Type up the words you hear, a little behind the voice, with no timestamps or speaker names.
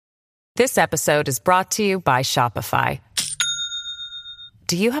This episode is brought to you by Shopify.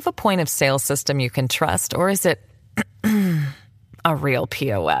 Do you have a point of sale system you can trust, or is it a real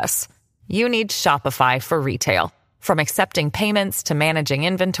POS? You need Shopify for retail. From accepting payments to managing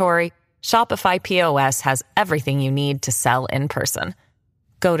inventory, Shopify POS has everything you need to sell in person.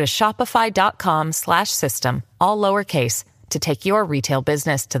 Go to shopify.com/system, all lowercase, to take your retail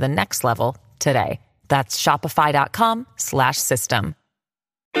business to the next level today. That's shopify.com/system.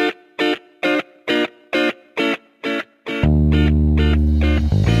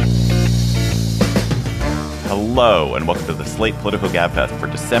 Hello, and welcome to the Slate Political Gabfest for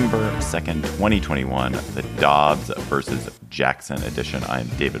December 2nd, 2021, the Dobbs versus Jackson edition. I am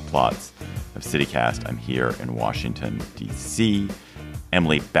David Plotz of CityCast. I'm here in Washington, D.C.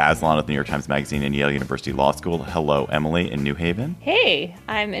 Emily Bazelon of the New York Times Magazine and Yale University Law School. Hello, Emily, in New Haven. Hey,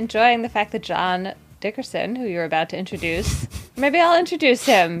 I'm enjoying the fact that John Dickerson, who you're about to introduce, maybe I'll introduce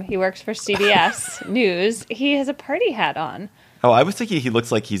him. He works for CBS News. He has a party hat on. Oh, I was thinking he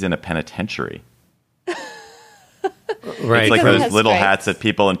looks like he's in a penitentiary. Right. It's like Because it those has little stripes. hats that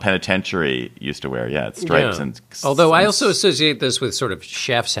people in penitentiary used to wear. Yeah, it's stripes Yeah. and. Although I also associate this with sort of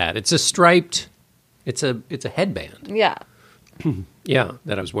chef's hat. It's a striped. It's a headband. Yeah. Yeah,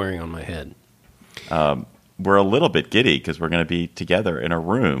 that I was wearing on my head. We're a little bit giddy because we're going to be together in a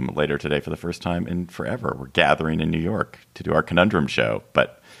room later today for the first time in forever. We're gathering in New York to do our Conundrum show,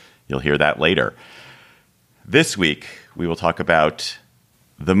 but you'll hear that later. This week, we will talk about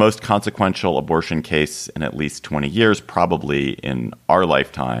the most consequential abortion case in at least 20 years, probably in our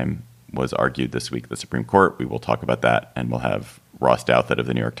lifetime, was argued this week at the Supreme Court. We will talk about that, and we'll have Ross Douthat of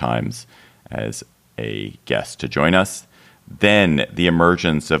the New York Times as a guest to join us. Then the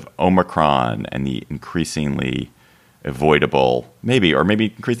emergence of Omicron and the increasingly avoidable, maybe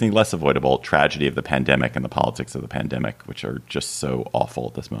increasingly less avoidable tragedy of the pandemic and the politics of the pandemic, which are just so awful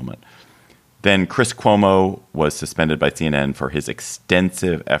at this moment. Then Chris Cuomo was suspended by CNN for his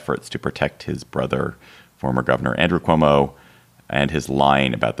extensive efforts to protect his brother, former Governor Andrew Cuomo, and his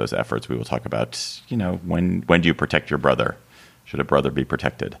lying about those efforts. We will talk about, when do you protect your brother? Should a brother be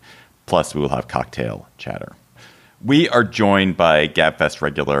protected? Plus, we will have cocktail chatter. We are joined by Gabfest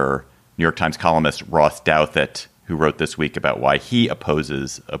regular New York Times columnist Ross Douthat, who wrote this week about why he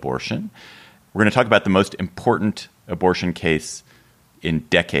opposes abortion. We're going to talk about the most important abortion case in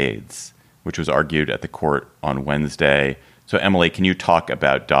decades, which was argued at the court on Wednesday. So, Emily, can you talk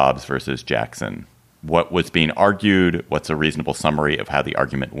about Dobbs versus Jackson? What was being argued? What's a reasonable summary of how the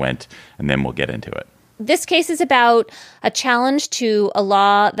argument went? And then we'll get into it. This case is about a challenge to a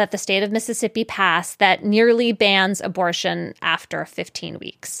law that the state of Mississippi passed that nearly bans abortion after 15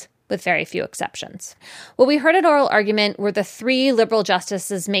 weeks, with very few exceptions. What we heard at oral argument were the three liberal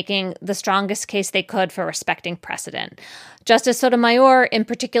justices making the strongest case they could for respecting precedent. Justice Sotomayor, in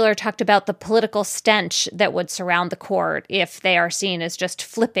particular, talked about the political stench that would surround the court if they are seen as just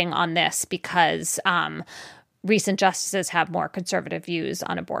flipping on this because recent justices have more conservative views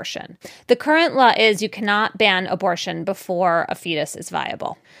on abortion. The current law is you cannot ban abortion before a fetus is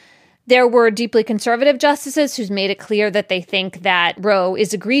viable. There were deeply conservative justices who's made it clear that they think that Roe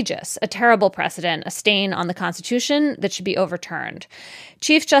is egregious, a terrible precedent, a stain on the Constitution that should be overturned.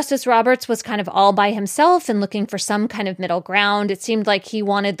 Chief Justice Roberts was kind of all by himself and looking for some kind of middle ground. It seemed like he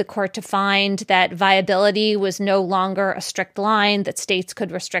wanted the court to find that viability was no longer a strict line, that states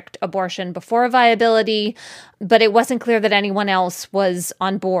could restrict abortion before viability, but it wasn't clear that anyone else was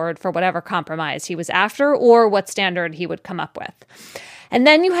on board for whatever compromise he was after or what standard he would come up with. And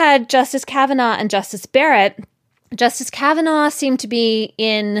then you had Justice Kavanaugh and Justice Barrett. Justice Kavanaugh seemed to be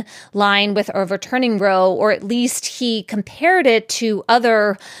in line with overturning Roe, or at least he compared it to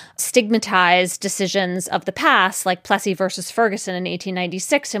other stigmatized decisions of the past, like Plessy versus Ferguson in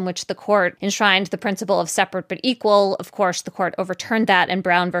 1896, in which the court enshrined the principle of separate but equal. Of course, the court overturned that in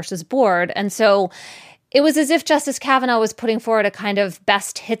Brown versus Board. And so it was as if Justice Kavanaugh was putting forward a kind of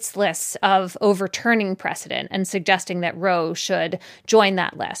best hits list of overturning precedent and suggesting that Roe should join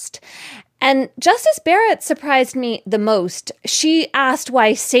that list. And Justice Barrett surprised me the most. She asked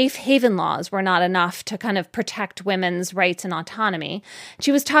why safe haven laws were not enough to kind of protect women's rights and autonomy.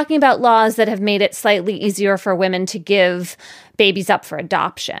 She was talking about laws that have made it slightly easier for women to give babies up for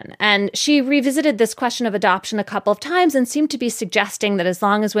adoption. And she revisited this question of adoption a couple of times and seemed to be suggesting that as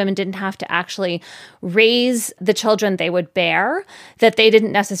long as women didn't have to actually raise the children they would bear, that they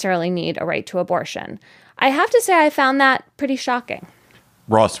didn't necessarily need a right to abortion. I have to say I found that pretty shocking.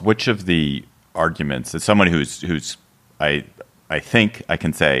 Ross, which of the arguments, as someone who's I think I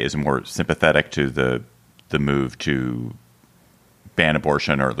can say is more sympathetic to the move to ban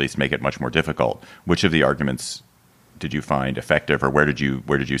abortion or at least make it much more difficult, which of the arguments did you find effective, or where did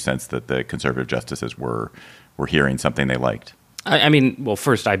you sense that the conservative justices were hearing something they liked? I mean, well,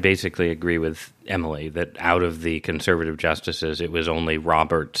 first, I basically agree with Emily that out of the conservative justices, it was only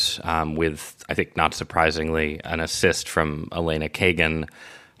Roberts with, I think not surprisingly, an assist from Elena Kagan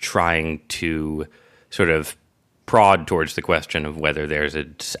trying to sort of prod towards the question of whether there's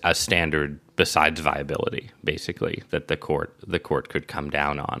a standard besides viability, basically, that the court could come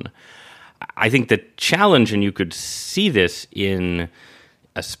down on. I think the challenge, and you could see this in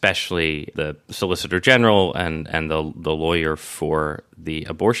especially the Solicitor General and the lawyer for the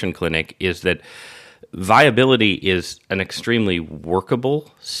abortion clinic, is that viability is an extremely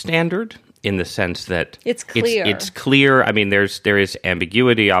workable standard in the sense that it's clear. It's clear. I mean, there is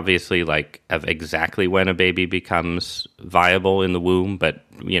ambiguity, obviously, like of exactly when a baby becomes viable in the womb, but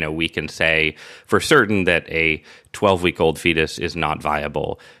we can say for certain that a 12-week-old fetus is not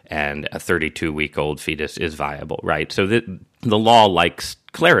viable and a 32-week-old fetus is viable, right? So the law likes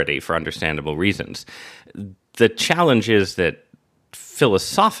clarity for understandable reasons. The challenge is that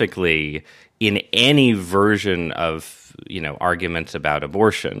philosophically, in any version of arguments about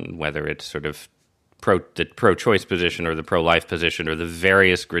abortion, whether it's sort of the pro-choice position or the pro-life position or the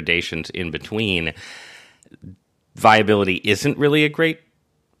various gradations in between, viability isn't really a great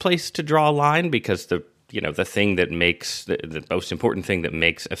place to draw a line, because the thing that makes the most important thing that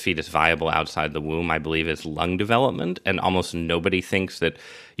makes a fetus viable outside the womb, I believe, is lung development, and almost nobody thinks that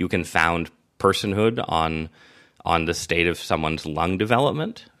you can found personhood on the state of someone's lung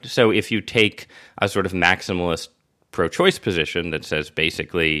development. So if you take a sort of maximalist pro-choice position that says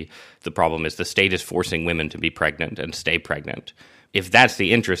basically the problem is the state is forcing women to be pregnant and stay pregnant, if that's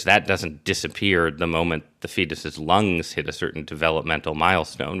the interest, that doesn't disappear the moment the fetus's lungs hit a certain developmental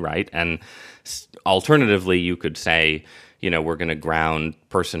milestone, right? And alternatively, you could say, we're going to ground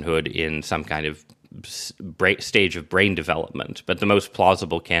personhood in some kind of stage of brain development. But the most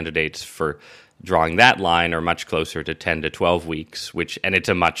plausible candidates for drawing that line are much closer to 10 to 12 weeks, and it's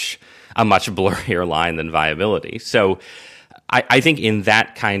a much blurrier line than viability. So I think in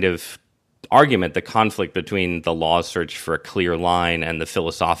that kind of argument, the conflict between the law's search for a clear line and the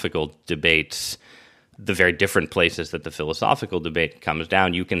philosophical debates, the very different places that the philosophical debate comes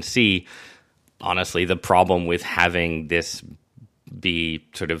down, you can see, honestly, the problem with having this be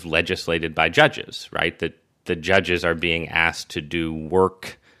sort of legislated by judges, right? That the judges are being asked to do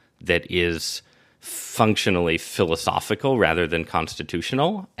work that is functionally philosophical rather than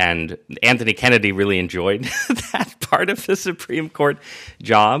constitutional. And Anthony Kennedy really enjoyed that part of the Supreme Court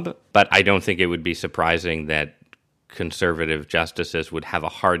job, but I don't think it would be surprising that conservative justices would have a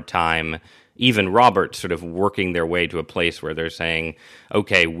hard time, even Roberts, sort of working their way to a place where they're saying,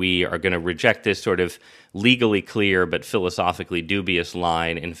 okay, we are going to reject this sort of legally clear but philosophically dubious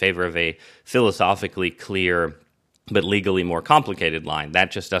line in favor of a philosophically clear but legally more complicated line.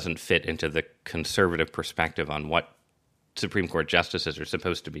 That just doesn't fit into the conservative perspective on what Supreme Court justices are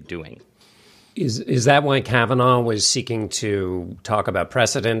supposed to be doing. Is that why Kavanaugh was seeking to talk about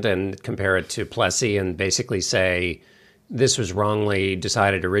precedent and compare it to Plessy and basically say this was wrongly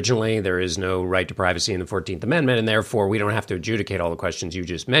decided originally, there is no right to privacy in the 14th Amendment, and therefore we don't have to adjudicate all the questions you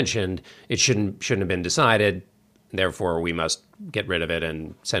just mentioned. It shouldn't have been decided. Therefore, we must get rid of it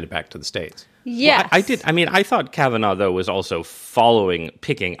and send it back to the states. Yes. Well, I did. I mean, I thought Kavanaugh, though, was also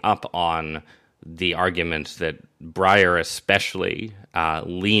picking up on the arguments that Breyer especially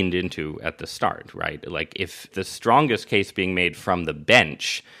leaned into at the start, right? Like, if the strongest case being made from the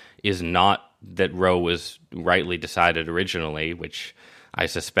bench is not that Roe was rightly decided originally, which I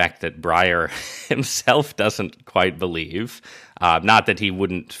suspect that Breyer himself doesn't quite believe. Not that he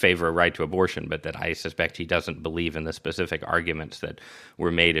wouldn't favor a right to abortion, but that I suspect he doesn't believe in the specific arguments that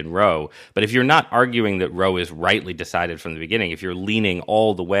were made in Roe. But if you're not arguing that Roe is rightly decided from the beginning, if you're leaning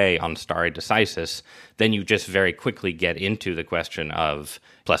all the way on stare decisis, then you just very quickly get into the question of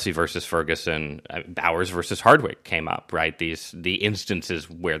Plessy versus Ferguson, Bowers versus Hardwick came up, right? The instances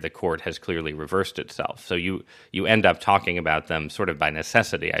where the court has clearly reversed itself. So you end up talking about them sort of by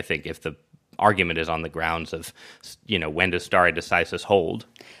necessity, I think, if the argument is on the grounds of, when does stare decisis hold?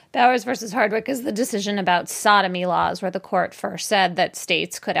 Bowers versus Hardwick is the decision about sodomy laws, where the court first said that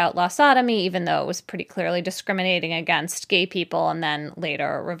states could outlaw sodomy, even though it was pretty clearly discriminating against gay people, and then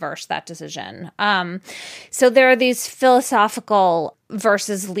later reversed that decision. So there are these philosophical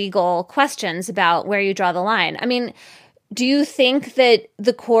versus legal questions about where you draw the line. I mean, do you think that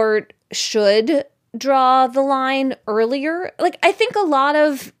the court should draw the line earlier? Like, I think a lot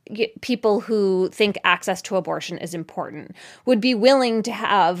of people who think access to abortion is important would be willing to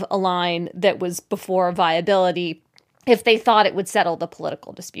have a line that was before viability if they thought it would settle the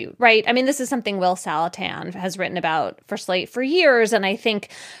political dispute, right? I mean, this is something Will Salatan has written about for Slate for years, and I think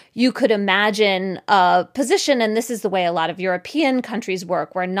you could imagine a position, and this is the way a lot of European countries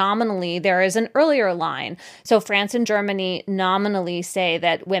work, where nominally there is an earlier line. So France and Germany nominally say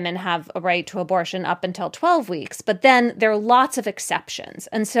that women have a right to abortion up until 12 weeks, but then there are lots of exceptions.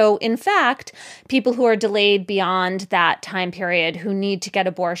 And so, in fact, people who are delayed beyond that time period who need to get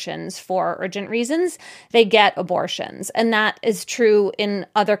abortions for urgent reasons, they get abortions. And that is true in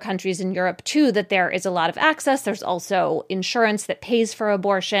other countries in Europe, too, that there is a lot of access. There's also insurance that pays for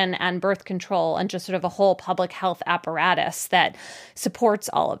abortion and birth control and just sort of a whole public health apparatus that supports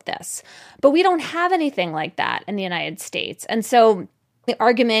all of this. But we don't have anything like that in the United States. And so the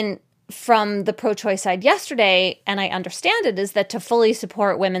argument from the pro-choice side yesterday, and I understand it, is that to fully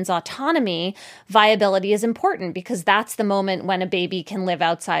support women's autonomy, viability is important because that's the moment when a baby can live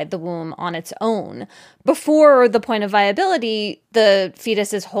outside the womb on its own. Before the point of viability, the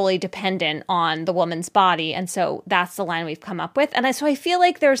fetus is wholly dependent on the woman's body. And so that's the line we've come up with. And so I feel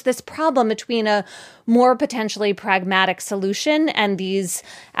like there's this problem between a more potentially pragmatic solution and these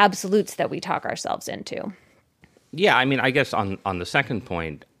absolutes that we talk ourselves into. Yeah, I mean, I guess on the second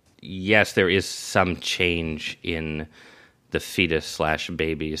point, yes, there is some change in the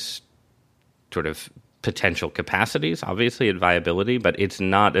fetus/baby's sort of potential capacities, obviously, at viability, but it's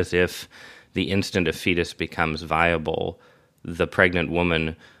not as if the instant a fetus becomes viable, the pregnant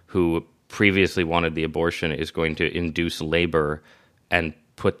woman who previously wanted the abortion is going to induce labor and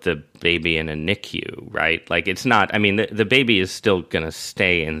put the baby in a NICU, right? Like, it's not, I mean, the baby is still going to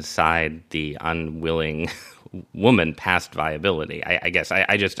stay inside the unwilling woman past viability. I guess I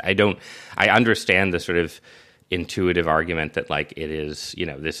understand the sort of intuitive argument that, like, it is, you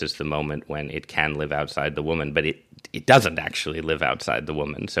know, this is the moment when it can live outside the woman, but it doesn't actually live outside the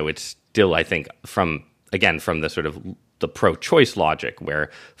woman. So it's still, I think, from the sort of the pro-choice logic where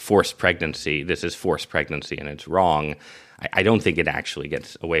this is forced pregnancy and it's wrong. I don't think it actually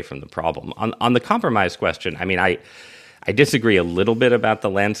gets away from the problem. On the compromise question, I mean, I disagree a little bit about the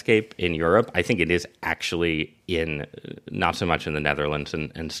landscape in Europe. I think it is actually not so much in the Netherlands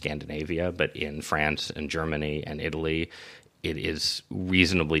and Scandinavia, but in France and Germany and Italy, it is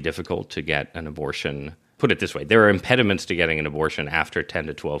reasonably difficult to get an abortion. Put it this way, there are impediments to getting an abortion after 10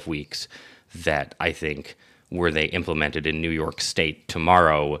 to 12 weeks that I think, were they implemented in New York State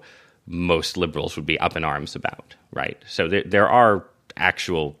tomorrow, most liberals would be up in arms about, right? So there are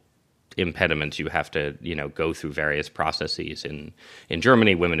actual impediments. You have to, go through various processes. In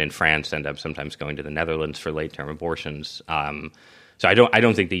Germany, women in France end up sometimes going to the Netherlands for late-term abortions. So I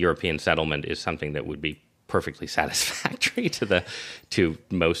don't think the European settlement is something that would be perfectly satisfactory to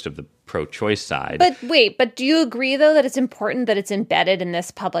most of the pro-choice side. But do you agree, though, that it's important that it's embedded in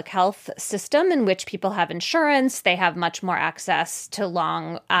this public health system in which people have insurance, they have much more access to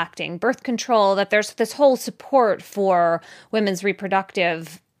long-acting birth control, that there's this whole support for women's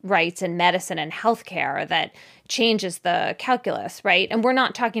reproductive rights in medicine and healthcare that changes the calculus, right? And we're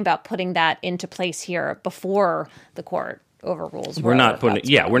not talking about putting that into place here before the court overrules. We're not putting.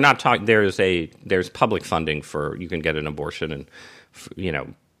 Yeah, we're not talking. There's public funding for, you can get an abortion and,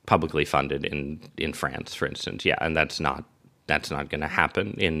 publicly funded in France, for instance. Yeah, and that's not going to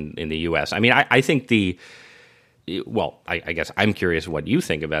happen in the U.S. I mean, I think I guess I'm curious what you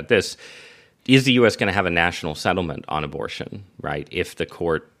think about this. Is the U.S. going to have a national settlement on abortion, right? If the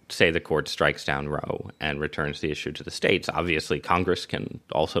court strikes down Roe and returns the issue to the states, obviously Congress can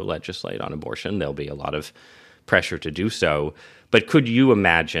also legislate on abortion. There'll be a lot of pressure to do so. But could you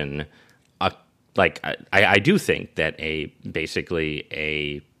imagine, I do think that basically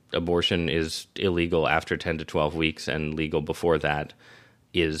a abortion is illegal after 10 to 12 weeks and legal before that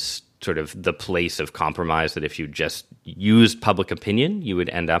is sort of the place of compromise that if you just used public opinion, you would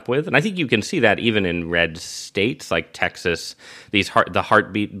end up with. And I think you can see that even in red states like Texas. The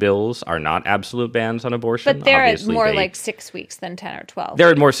heartbeat bills are not absolute bans on abortion. But they're more like 6 weeks than 10 or 12. They're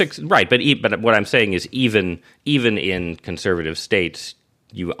at more 6, right. But what I'm saying is even in conservative states,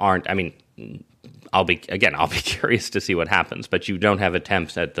 you aren't, I mean, I'll be curious to see what happens, but you don't have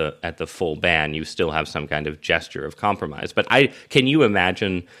attempts at the full ban. You still have some kind of gesture of compromise. But can you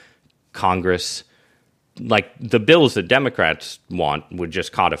imagine Congress, like the bills that Democrats want would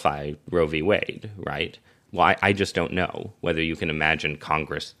just codify Roe v. Wade, right? Well, I just don't know whether you can imagine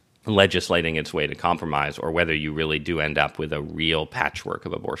Congress legislating its way to compromise or whether you really do end up with a real patchwork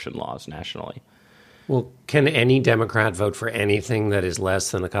of abortion laws nationally. Well, can any Democrat vote for anything that is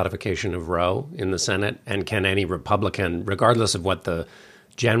less than a codification of Roe in the Senate? And can any Republican, regardless of what the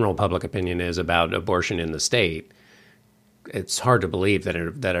general public opinion is about abortion in the state, it's hard to believe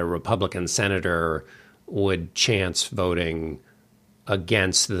that a Republican senator would chance voting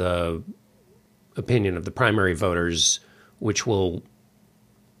against the opinion of the primary voters, which this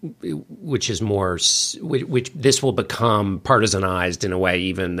will become partisanized in a way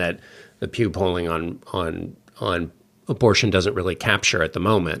even that the Pew polling on abortion doesn't really capture at the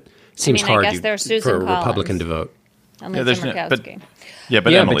moment. Seems hard for a Republican to vote. Emily, there's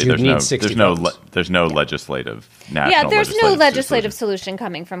no legislative national. Yeah, there's no legislative solution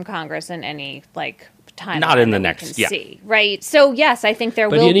coming from Congress in any time. Not in the next. Yeah. See, right. So yes, I think there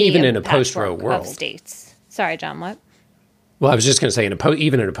will be even in a post-Roe world of states. Sorry, John. What? Well, I was just going to say,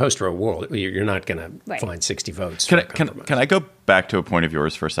 even in a post-Roe world, you're not going to find 60 votes. Can I go back to a point of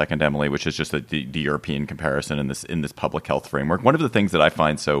yours for a second, Emily, which is just the European comparison in this public health framework? One of the things that I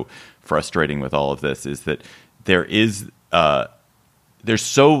find so frustrating with all of this is that there's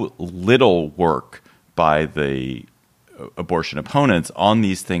so little work by the abortion opponents on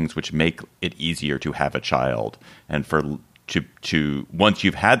these things which make it easier to have a child, and to once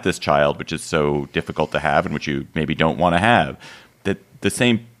you've had this child, which is so difficult to have and which you maybe don't want to have, that the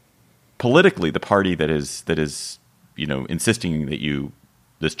same politically, the party that is insisting that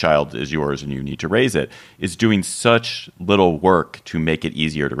this child is yours and you need to raise it, is doing such little work to make it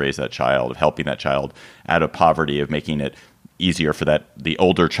easier to raise that child, of helping that child out of poverty, of making it easier for the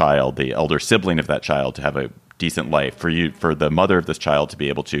older child, the elder sibling of that child, to have a decent life, for the mother of this child to be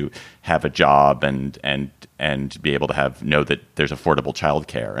able to have a job and be able to know that there's affordable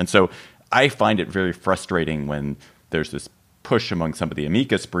childcare. And so I find it very frustrating when there's this push among some of the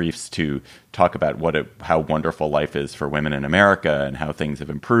amicus briefs to talk about how wonderful life is for women in America and how things have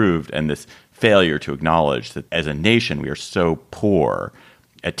improved, and this failure to acknowledge that as a nation we are so poor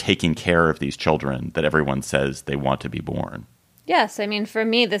at taking care of these children that everyone says they want to be born. Yes, I mean, for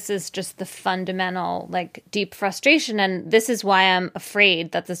me, this is just the fundamental, deep frustration. And this is why I'm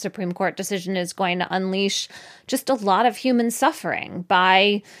afraid that the Supreme Court decision is going to unleash just a lot of human suffering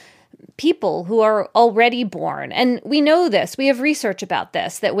by people who are already born. And we know this. We have research about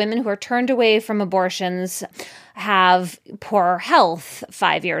this, that women who are turned away from abortions have poor health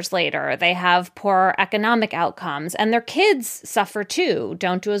 5 years later. They have poor economic outcomes, and their kids suffer too,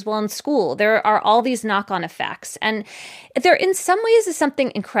 don't do as well in school. There are all these knock-on effects. And there, in some ways, is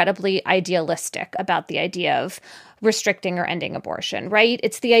something incredibly idealistic about the idea of restricting or ending abortion, right?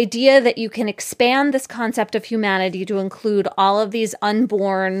 It's the idea that you can expand this concept of humanity to include all of these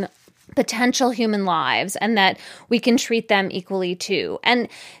unborn potential human lives, and that we can treat them equally too. And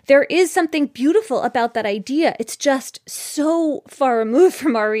there is something beautiful about that idea. It's just so far removed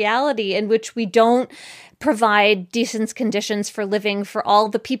from our reality, in which we don't provide decent conditions for living for all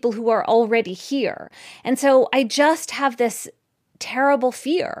the people who are already here. And so I just have this terrible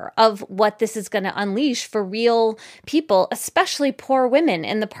fear of what this is going to unleash for real people, especially poor women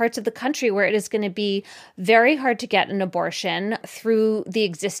in the parts of the country where it is going to be very hard to get an abortion through the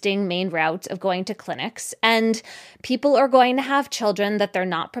existing main routes of going to clinics. And people are going to have children that they're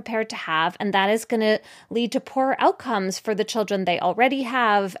not prepared to have, and that is going to lead to poor outcomes for the children they already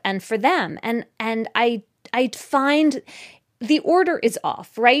have and for them. And I find the order is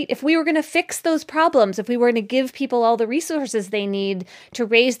off, right? If we were going to fix those problems, if we were going to give people all the resources they need to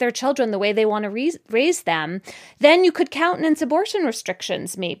raise their children the way they want to raise them, then you could countenance abortion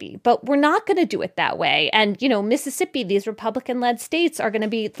restrictions maybe. But we're not going to do it that way. And, Mississippi, these Republican-led states, are going to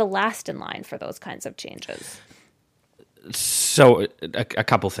be the last in line for those kinds of changes. So a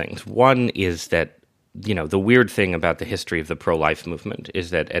couple things. One is that the weird thing about the history of the pro-life movement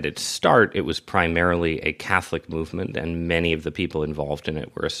is that at its start, it was primarily a Catholic movement, and many of the people involved in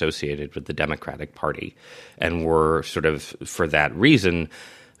it were associated with the Democratic Party and were sort of, for that reason,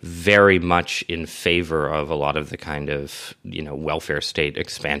 very much in favor of a lot of the kind of, welfare state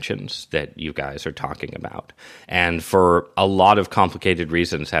expansions that you guys are talking about. And for a lot of complicated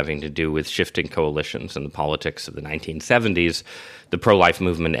reasons having to do with shifting coalitions and the politics of the 1970s, the pro-life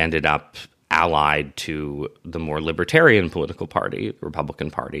movement ended up allied to the more libertarian political party, the Republican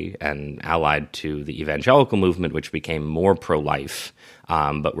Party, and allied to the evangelical movement, which became more pro-life,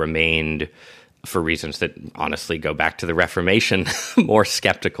 but remained, for reasons that honestly go back to the Reformation, more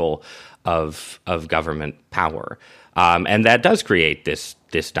skeptical of government power. And that does create this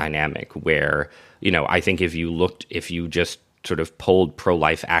dynamic where, I think if you just sort of polled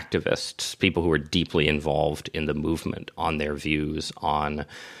pro-life activists, people who are deeply involved in the movement, on their views on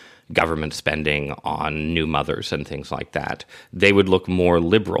government spending on new mothers and things like that, they would look more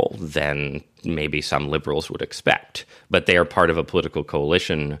liberal than maybe some liberals would expect. But they are part of a political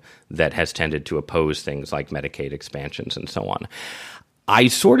coalition that has tended to oppose things like Medicaid expansions and so on. I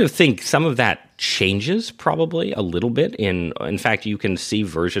sort of think some of that changes probably a little bit. In fact, you can see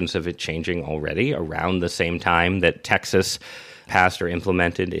versions of it changing already around the same time that Texas passed or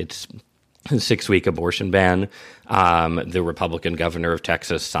implemented its 6-week abortion ban. The Republican governor of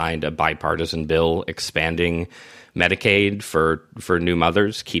Texas signed a bipartisan bill expanding Medicaid for new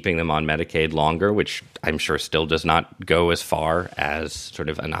mothers, keeping them on Medicaid longer, which I'm sure still does not go as far as sort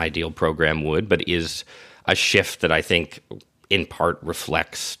of an ideal program would, but is a shift that I think in part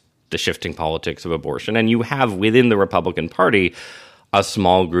reflects the shifting politics of abortion. And you have within the Republican Party a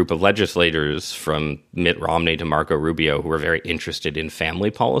small group of legislators from Mitt Romney to Marco Rubio who are very interested in family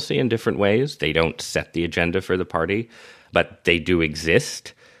policy in different ways. They don't set the agenda for the party, but they do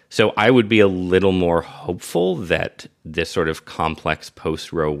exist. So I would be a little more hopeful that this sort of complex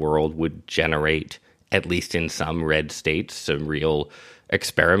post-Roe world would generate, at least in some red states, some real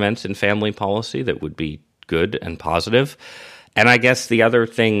experiments in family policy that would be good and positive. And I guess the other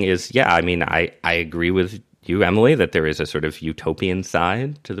thing is, I agree with you, Emily, that there is a sort of utopian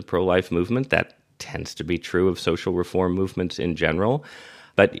side to the pro-life movement. That tends to be true of social reform movements in general.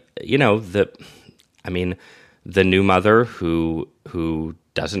 But, the new mother who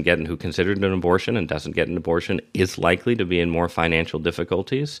doesn't get, who considered an abortion and doesn't get an abortion is likely to be in more financial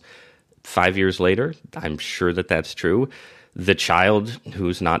difficulties 5 years later. I'm sure that that's true. The child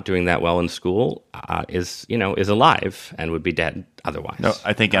who's not doing that well in school is alive and would be dead otherwise. No,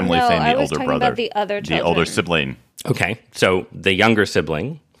 I think Emily's saying the older brother, about the older sibling. Okay, so the younger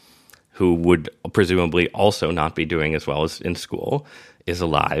sibling, who would presumably also not be doing as well as in school, is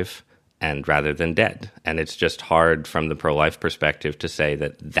alive and rather than dead. And it's just hard from the pro-life perspective to say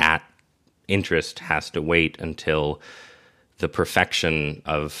that interest has to wait until the perfection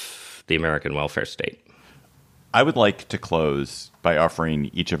of the American welfare state. I would like to close by offering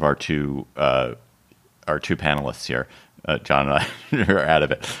each of our two panelists here, John and I are out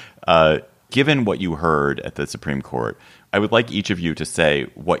of it. Given what you heard at the Supreme Court, I would like each of you to say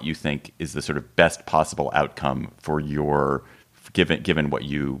what you think is the sort of best possible outcome for your, given what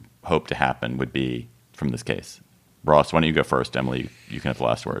you hope to happen would be from this case. Ross, why don't you go first? Emily, you can have the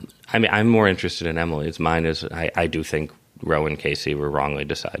last word. I mean, I'm more interested in Emily's. Mine is, I do think Roe and Casey were wrongly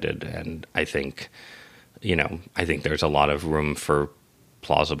decided, and I think there's a lot of room for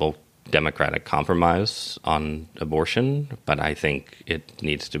plausible democratic compromise on abortion, but I think it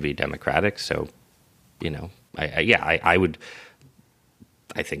needs to be democratic. So, I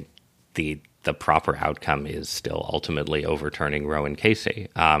think the proper outcome is still ultimately overturning Roe and Casey.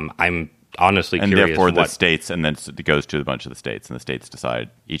 I'm honestly curious. And therefore the states, and then it goes to a bunch of the states, and the states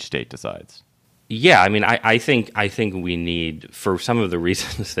decide, each state decides. Yeah, I mean, I think we need, for some of the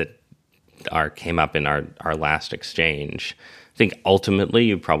reasons that came up in our last exchange, I think ultimately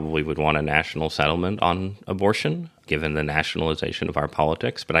you probably would want a national settlement on abortion, given the nationalization of our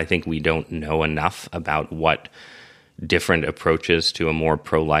politics. But I think we don't know enough about what different approaches to a more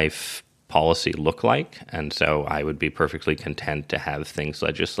pro-life policy look like. And so I would be perfectly content to have things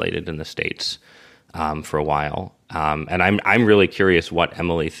legislated in the states for a while. And I'm really curious what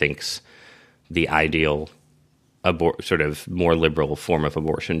Emily thinks the ideal sort of more liberal form of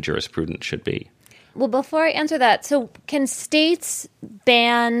abortion jurisprudence should be. Well, before I answer that, so can states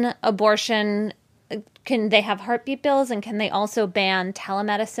ban abortion? Can they have heartbeat bills, and can they also ban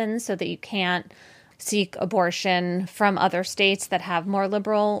telemedicine so that you can't seek abortion from other states that have more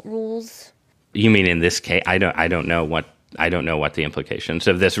liberal rules? You mean in this case? I don't know what the implications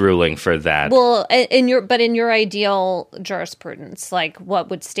of this ruling for that. Well, in your ideal jurisprudence, like what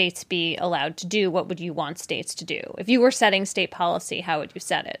would states be allowed to do? What would you want states to do? If you were setting state policy, how would you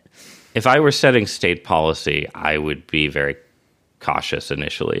set it? If I were setting state policy, I would be very cautious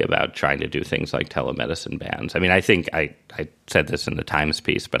initially about trying to do things like telemedicine bans. I mean, I think I said this in the Times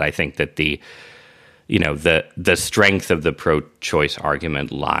piece, but I think that the strength of the pro-choice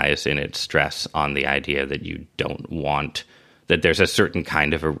argument lies in its stress on the idea that you don't want, that there's a certain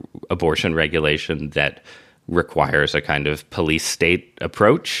kind of abortion regulation that requires a kind of police state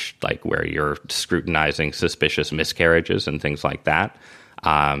approach, like where you're scrutinizing suspicious miscarriages and things like that.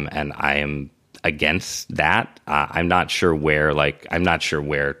 And I am against that. I'm not sure where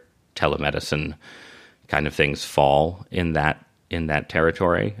telemedicine kind of things fall in that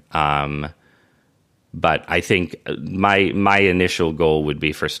territory. But I think my initial goal would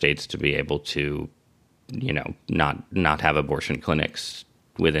be for states to be able to, not have abortion clinics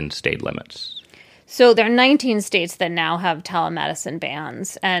within state limits. So there are 19 states that now have telemedicine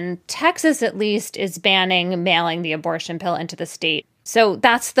bans, and Texas at least is banning mailing the abortion pill into the state. So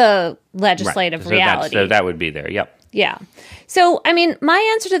that's the legislative reality. So that would be there. Yep. Yeah. So, I mean, my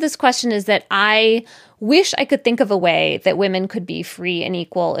answer to this question is that I wish I could think of a way that women could be free and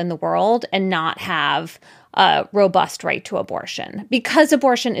equal in the world and not have a robust right to abortion, because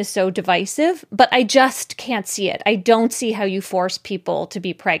abortion is so divisive, but I just can't see it. I don't see how you force people to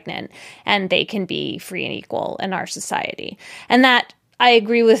be pregnant and they can be free and equal in our society. And that, I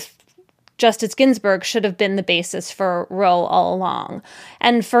agree with Justice Ginsburg, should have been the basis for Roe all along.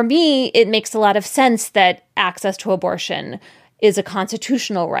 And for me, it makes a lot of sense that access to abortion is a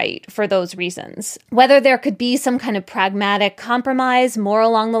constitutional right for those reasons. Whether there could be some kind of pragmatic compromise more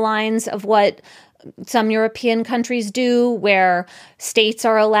along the lines of what some European countries do, where states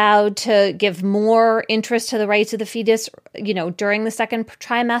are allowed to give more interest to the rights of the fetus, during the second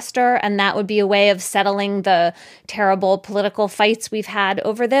trimester. And that would be a way of settling the terrible political fights we've had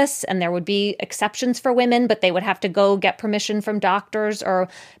over this. And there would be exceptions for women, but they would have to go get permission from doctors or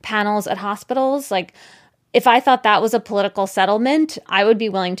panels at hospitals. If I thought that was a political settlement, I would be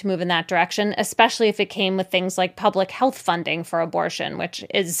willing to move in that direction, especially if it came with things like public health funding for abortion, which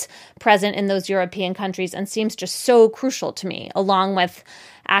is present in those European countries and seems just so crucial to me, along with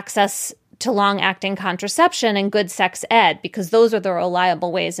access to long-acting contraception and good sex ed, because those are the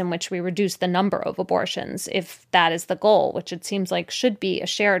reliable ways in which we reduce the number of abortions, if that is the goal, which it seems like should be a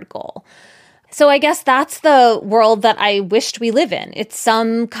shared goal. So I guess that's the world that I wished we live in. It's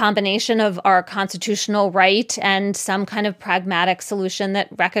some combination of our constitutional right and some kind of pragmatic solution that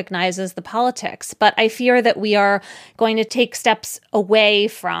recognizes the politics. But I fear that we are going to take steps away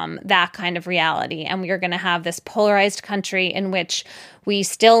from that kind of reality. And we are going to have this polarized country in which we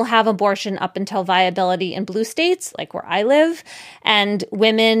still have abortion up until viability in blue states, like where I live, and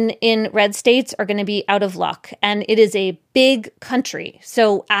women in red states are going to be out of luck. And it is a big country.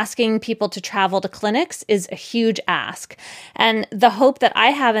 So asking people to travel to clinics is a huge ask. And the hope that I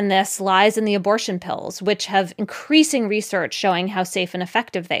have in this lies in the abortion pills, which have increasing research showing how safe and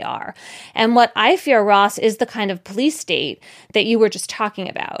effective they are. And what I fear, Ross, is the kind of police state that you were just talking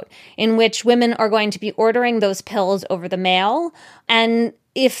about, in which women are going to be ordering those pills over the mail. And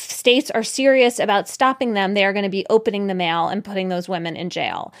if states are serious about stopping them, they are going to be opening the mail and putting those women in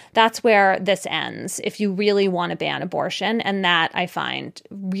jail. That's where this ends, if you really want to ban abortion. And that I find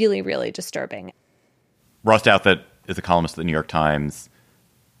really, really disturbing. Ross Douthat is a columnist at the New York Times.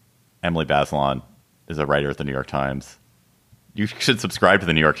 Emily Bazelon is a writer at the New York Times. You should subscribe to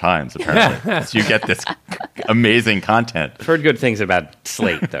the New York Times, apparently. So you get this amazing content. I've heard good things about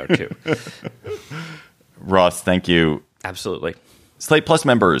Slate, though, too. Ross, thank you. Absolutely. Slate Plus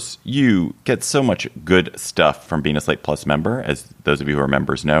members, you get so much good stuff from being a Slate Plus member. As those of you who are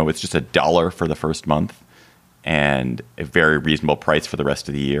members know, it's just $1 for the first month and a very reasonable price for the rest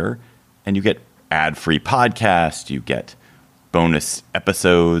of the year. And you get ad-free podcasts, you get bonus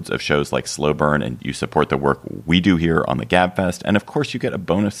episodes of shows like Slow Burn, and you support the work we do here on the GabFest. And of course, you get a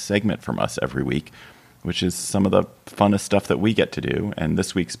bonus segment from us every week, which is some of the funnest stuff that we get to do. And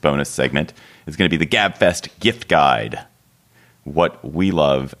this week's bonus segment is going to be the GabFest gift guide. What we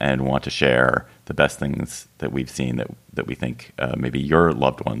love and want to share, the best things that we've seen that we think maybe your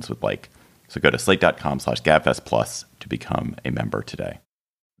loved ones would like. So go to slate.com/GabFestPlus to become a member today.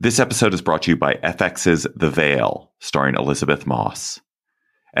 This episode is brought to you by FX's The Veil, starring Elizabeth Moss.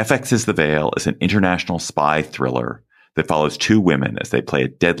 FX's The Veil is an international spy thriller that follows two women as they play a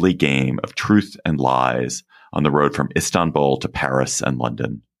deadly game of truth and lies on the road from Istanbul to Paris and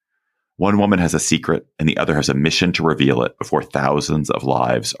London. One woman has a secret, and the other has a mission to reveal it before thousands of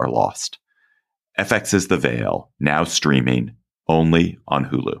lives are lost. FX's The Veil, now streaming only on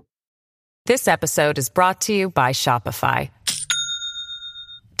Hulu. This episode is brought to you by Shopify.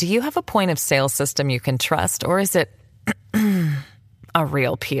 Do you have a point of sale system you can trust, or is it a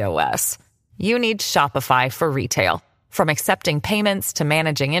real POS? You need Shopify for retail. From accepting payments to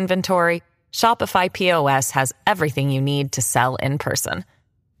managing inventory, Shopify POS has everything you need to sell in person.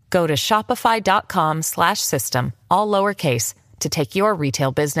 Go to shopify.com/system, all lowercase, to take your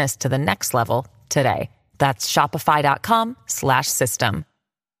retail business to the next level today. That's shopify.com/system.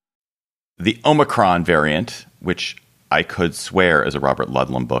 The Omicron variant, which I could swear is a Robert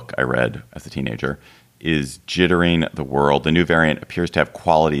Ludlum book I read as a teenager, is jittering the world. The new variant appears to have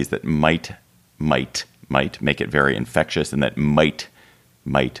qualities that might make it very infectious, and that might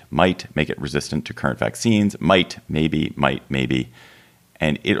make it resistant to current vaccines. Maybe.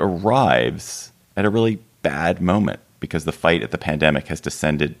 And it arrives at a really bad moment because the fight at the pandemic has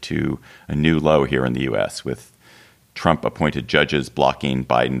descended to a new low here in the U.S., with Trump-appointed judges blocking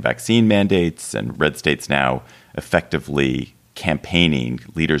Biden vaccine mandates and red states now effectively campaigning,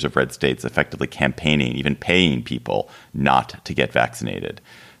 leaders of red states effectively campaigning, even paying people not to get vaccinated.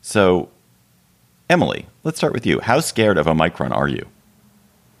 So, Emily, let's start with you. How scared of Omicron are you?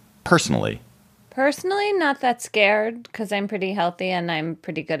 Personally. Personally, not that scared because I'm pretty healthy and I'm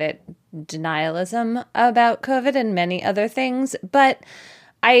pretty good at denialism about COVID and many other things. But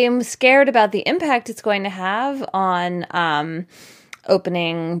I am scared about the impact it's going to have on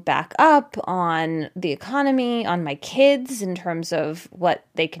opening back up, on the economy, on my kids in terms of what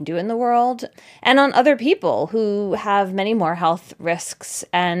they can do in the world, and on other people who have many more health risks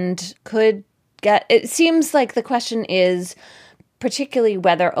and could get. It seems like the question is particularly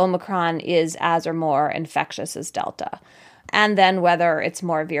whether Omicron is as or more infectious as Delta, and then whether it's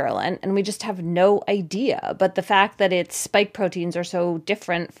more virulent. And we just have no idea. But the fact that its spike proteins are so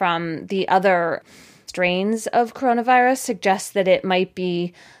different from the other strains of coronavirus suggests that it might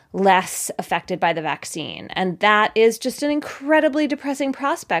be less affected by the vaccine. And that is just an incredibly depressing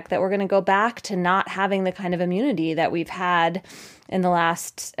prospect that we're going to go back to not having the kind of immunity that we've had in the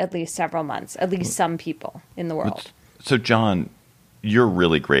last at least several months, at least some people in the world. So, John, you're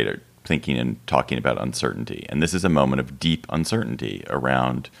really great at thinking and talking about uncertainty. And this is a moment of deep uncertainty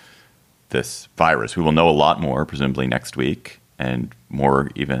around this virus. We will know a lot more, presumably next week, and more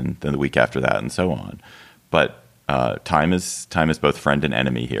even than the week after that, and so on. But time is both friend and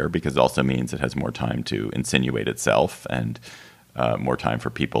enemy here, because it also means it has more time to insinuate itself, and more time for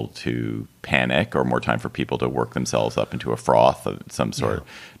people to panic, or more time for people to work themselves up into a froth of some sort. Yeah.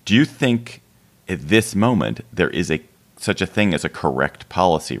 Do you think at this moment there is such a thing as a correct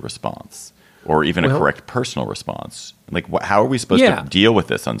policy response, or even a correct personal response? Like, how are we supposed to deal with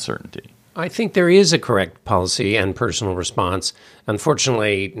this uncertainty? I think there is a correct policy and personal response.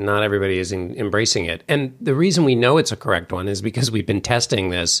 Unfortunately, not everybody is embracing it. And the reason we know it's a correct one is because we've been testing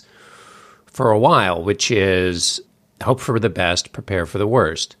this for a while, which is hope for the best, prepare for the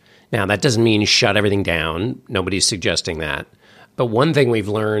worst. Now, that doesn't mean shut everything down. Nobody's suggesting that. But one thing we've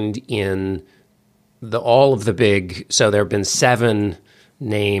learned in all of the big, so there have been 7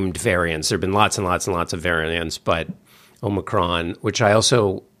 named variants. There have been lots and lots and lots of variants, but Omicron, which I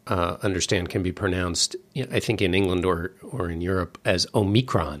also understand can be pronounced, I think in England or in Europe as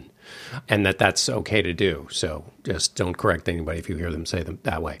Omicron, and that's okay to do. So just don't correct anybody if you hear them say them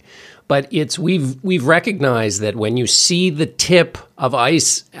that way. But we've recognized that when you see the tip of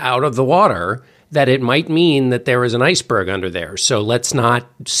ice out of the water, that it might mean that there is an iceberg under there. So let's not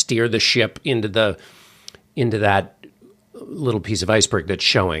steer the ship into that little piece of iceberg that's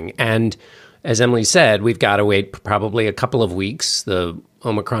showing. And as Emily said, we've got to wait probably a couple of weeks. The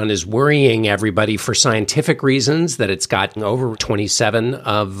Omicron is worrying everybody for scientific reasons, that it's gotten over 27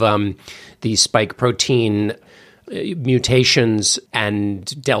 of the spike protein mutations,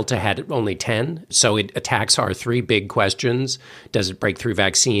 and Delta had only 10. So it attacks our 3 big questions. Does it break through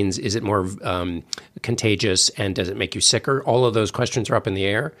vaccines? Is it more contagious? And does it make you sicker? All of those questions are up in the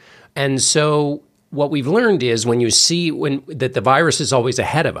air. And so what we've learned is when you see that the virus is always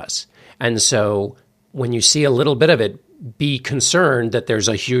ahead of us. And so when you see a little bit of it, be concerned that there's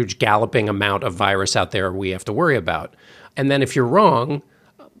a huge galloping amount of virus out there we have to worry about. And then if you're wrong,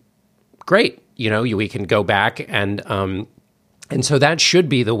 great. We can go back and so that should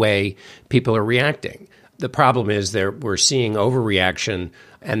be the way people are reacting. The problem is we're seeing overreaction,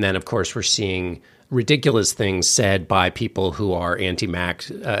 and then of course we're seeing ridiculous things said by people who are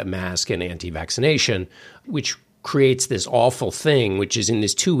anti-mask and anti-vaccination, which creates this awful thing, which is in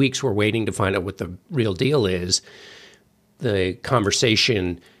these 2 weeks we're waiting to find out what the real deal is. The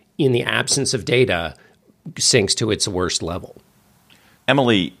conversation, in the absence of data, sinks to its worst level.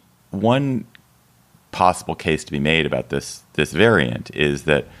 Emily, one possible case to be made about this variant is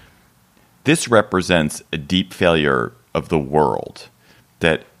that this represents a deep failure of the world,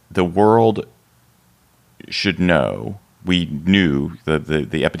 that the world should know, we knew, the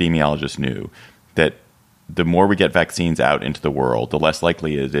epidemiologists knew, that the more we get vaccines out into the world, the less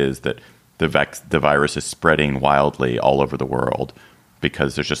likely it is that the virus is spreading wildly all over the world,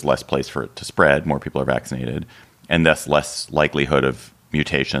 because there's just less place for it to spread, more people are vaccinated, and thus less likelihood of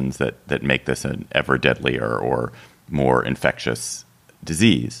mutations that make this an ever deadlier or more infectious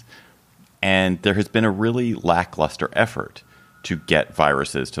disease. And there has been a really lackluster effort to get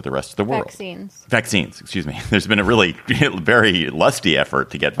viruses to the rest of the world. Vaccines, excuse me. There's been a really very lusty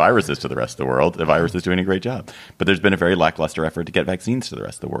effort to get viruses to the rest of the world. The virus is doing a great job. But there's been a very lackluster effort to get vaccines to the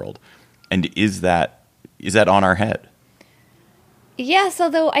rest of the world. And is that on our head? Yes,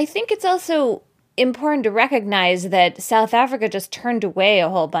 although I think it's also important to recognize that South Africa just turned away a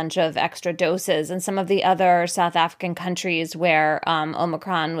whole bunch of extra doses, and some of the other South African countries where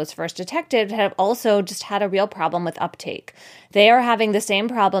Omicron was first detected have also just had a real problem with uptake. They are having the same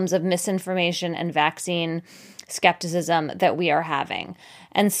problems of misinformation and vaccine skepticism that we are having.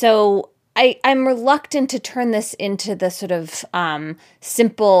 And so I'm reluctant to turn this into the sort of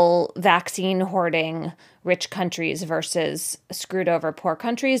simple vaccine hoarding rich countries versus screwed over poor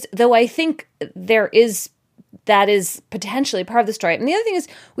countries, though I think that is potentially part of the story. And the other thing is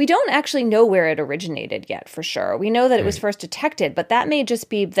we don't actually know where it originated yet for sure. We know that it was first detected, but that may just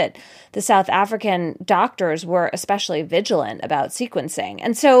be that the South African doctors were especially vigilant about sequencing.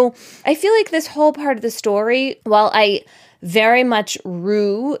 And so I feel like this whole part of the story, while I very much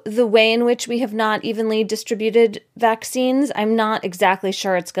rue the way in which we have not evenly distributed vaccines, I'm not exactly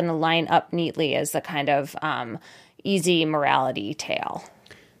sure it's going to line up neatly as the kind of easy morality tale.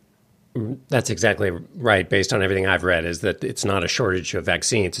 That's exactly right. Based on everything I've read, is that it's not a shortage of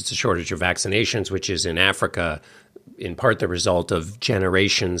vaccines, it's a shortage of vaccinations, which is in Africa, in part the result of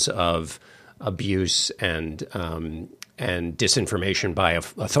generations of abuse and disinformation by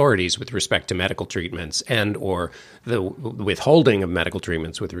authorities with respect to medical treatments and or the withholding of medical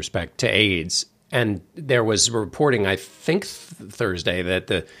treatments with respect to AIDS. And there was reporting, I think Thursday,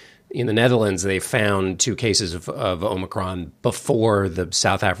 that in the Netherlands, they found 2 cases of Omicron before the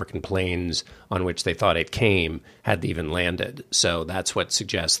South African planes on which they thought it came had even landed. So that's what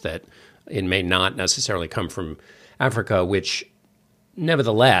suggests that it may not necessarily come from Africa, which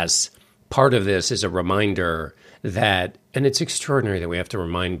nevertheless, part of this is a reminder that, and it's extraordinary that we have to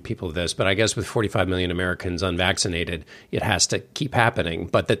remind people of this, but I guess with 45 million Americans unvaccinated, it has to keep happening,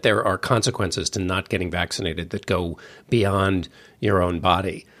 but that there are consequences to not getting vaccinated that go beyond your own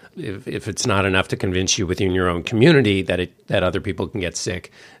body. If it's not enough to convince you within your own community that other people can get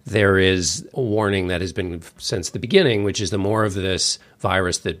sick, there is a warning that has been since the beginning, which is the more of this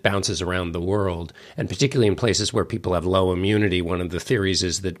virus that bounces around the world, and particularly in places where people have low immunity. One of the theories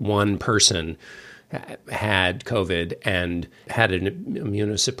is that one person had COVID and had an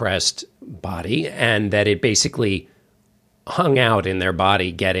immunosuppressed body, and that it basically hung out in their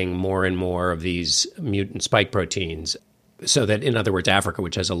body getting more and more of these mutant spike proteins. So that, in other words, Africa,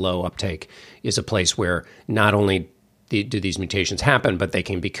 which has a low uptake, is a place where not only do these mutations happen, but they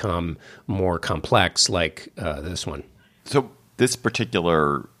can become more complex, like this one. So this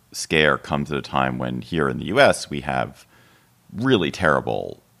particular scare comes at a time when here in the U.S. we have really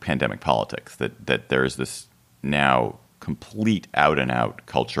terrible pandemic politics, that there's this now complete out-and-out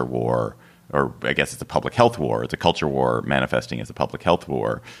culture war, or I guess it's a public health war. It's a culture war manifesting as a public health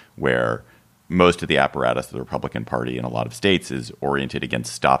war, where most of the apparatus of the Republican Party in a lot of states is oriented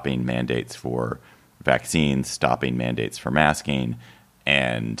against stopping mandates for vaccines, stopping mandates for masking,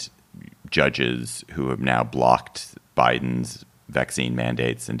 and judges who have now blocked Biden's vaccine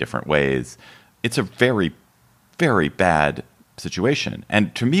mandates in different ways. It's a very, very bad situation.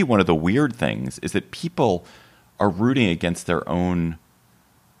 And to me, one of the weird things is that people are rooting against their own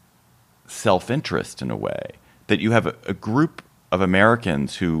self-interest in a way, that you have a group of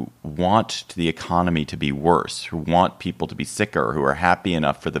Americans who want the economy to be worse, who want people to be sicker, who are happy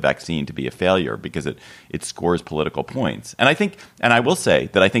enough for the vaccine to be a failure because it scores political points. And I will say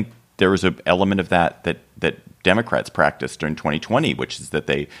that I think there was an element of that Democrats practiced during 2020, which is that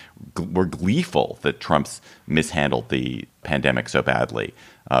they were gleeful that Trump's mishandled the pandemic so badly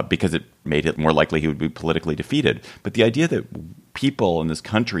because it made it more likely he would be politically defeated. But the idea that people in this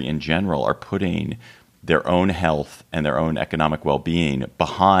country in general are putting their own health and their own economic well-being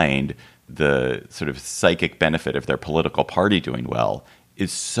behind the sort of psychic benefit of their political party doing well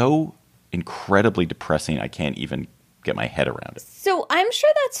is so incredibly depressing. I can't even get my head around it. So I'm sure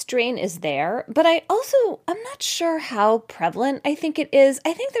that strain is there, but I'm not sure how prevalent I think it is.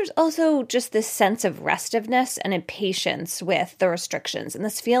 I think there's also just this sense of restiveness and impatience with the restrictions and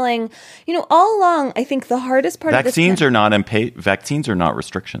this feeling, all along, I think the hardest part of this... Vaccines are not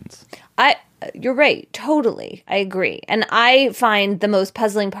restrictions. You're right. Totally. I agree. And I find the most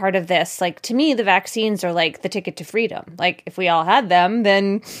puzzling part of this, like, to me, the vaccines are like the ticket to freedom. Like, if we all had them,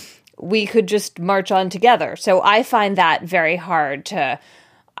 then we could just march on together. So I find that very hard to...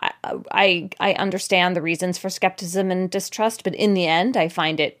 I understand the reasons for skepticism and distrust, but in the end, I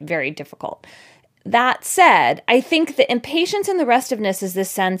find it very difficult. That said, I think the impatience and the restiveness is this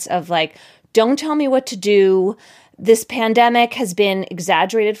sense of like, don't tell me what to do. This pandemic has been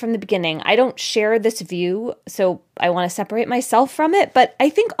exaggerated from the beginning. I don't share this view, so I want to separate myself from it. But I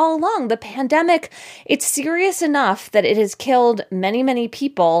think all along, the pandemic, it's serious enough that it has killed many, many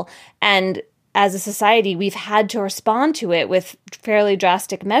people. And as a society, we've had to respond to it with fairly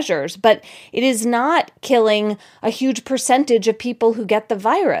drastic measures. But it is not killing a huge percentage of people who get the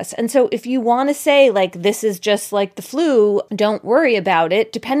virus. And so if you want to say, like, this is just like the flu, don't worry about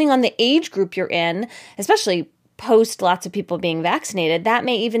it, depending on the age group you're in, especially post lots of people being vaccinated, that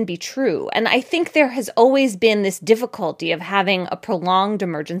may even be true. And I think there has always been this difficulty of having a prolonged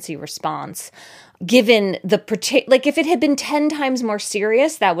emergency response, given the like if it had been 10 times more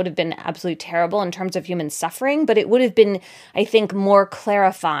serious, that would have been absolutely terrible in terms of human suffering, but it would have been, I think, more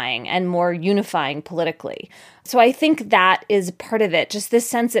clarifying and more unifying politically. So I think that is part of it, just this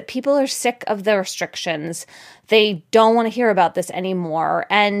sense that people are sick of the restrictions. They don't want to hear about this anymore.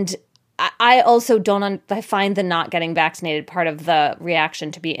 And I also I find the not getting vaccinated part of the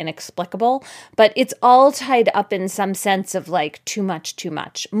reaction to be inexplicable, but it's all tied up in some sense of like too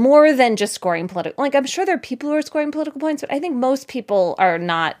much, more than just scoring political. Like I'm sure there are people who are scoring political points, but I think most people are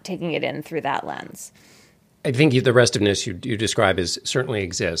not taking it in through that lens. I think the restiveness you describe certainly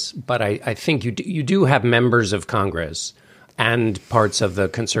exists, but I think you do have members of Congress and parts of the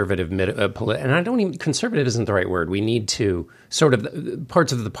conservative and I don't even, conservative isn't the right word. We need to sort of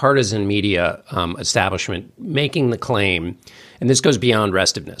parts of the partisan media establishment making the claim, and this goes beyond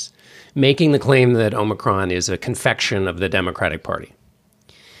restiveness, making the claim that Omicron is a confection of the Democratic Party.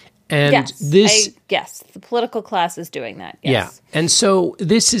 And yes, the political class is doing that. Yes. Yeah. And so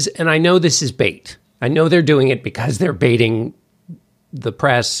and I know this is bait. I know they're doing it because they're baiting the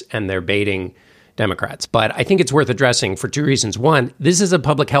press and they're baiting Democrats. But I think it's worth addressing for two reasons. One, this is a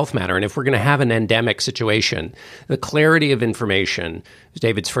public health matter. And if we're going to have an endemic situation, the clarity of information is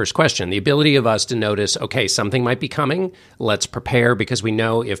David's first question. The ability of us to notice, okay, something might be coming. Let's prepare because we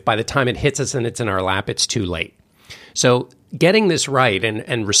know if by the time it hits us and it's in our lap, it's too late. So getting this right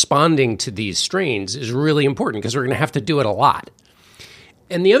and responding to these strains is really important because we're going to have to do it a lot.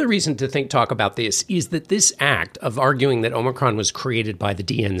 And the other reason to talk about this is that this act of arguing that Omicron was created by the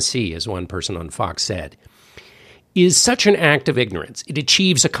DNC, as one person on Fox said, is such an act of ignorance. It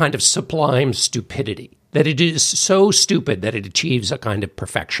achieves a kind of sublime stupidity, that it is so stupid that it achieves a kind of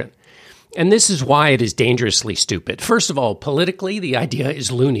perfection. And this is why it is dangerously stupid. First of all, politically, the idea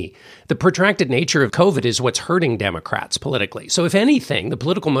is loony. The protracted nature of COVID is what's hurting Democrats politically. So if anything, the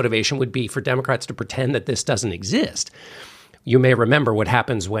political motivation would be for Democrats to pretend that this doesn't exist. You may remember what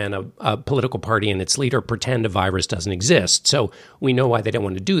happens when a political party and its leader pretend a virus doesn't exist. So we know why they don't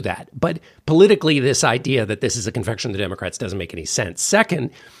want to do that. But politically, this idea that this is a confection of the Democrats doesn't make any sense.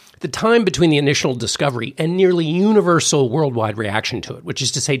 Second, the time between the initial discovery and nearly universal worldwide reaction to it, which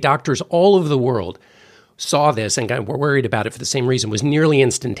is to say doctors all over the world saw this and were worried about it for the same reason, was nearly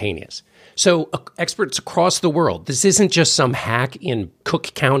instantaneous. So experts across the world, this isn't just some hack in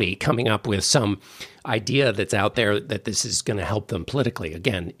Cook County coming up with some idea that's out there that this is going to help them politically.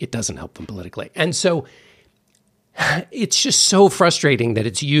 Again, it doesn't help them politically. And so it's just so frustrating that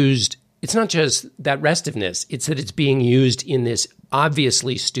it's used. It's not just that restiveness, it's that it's being used in this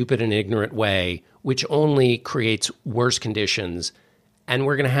obviously stupid and ignorant way, which only creates worse conditions. And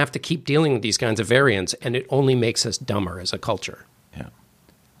we're going to have to keep dealing with these kinds of variants, and it only makes us dumber as a culture. Yeah.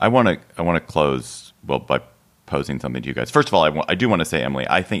 I want to close, by posing something to you guys. First of all, I do want to say, Emily,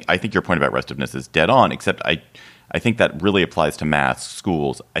 I think your point about restiveness is dead on, except I think that really applies to masks,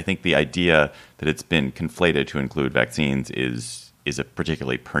 schools. I think the idea that it's been conflated to include vaccines is a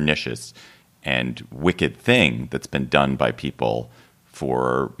particularly pernicious and wicked thing that's been done by people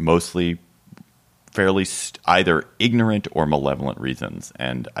for mostly fairly either ignorant or malevolent reasons.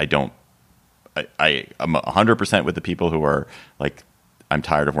 And I'm 100% with the people who are like, I'm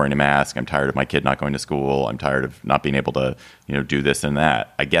tired of wearing a mask. I'm tired of my kid not going to school. I'm tired of not being able to, do this and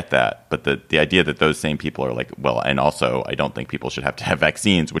that. I get that. But the idea that those same people are like, well, and also I don't think people should have to have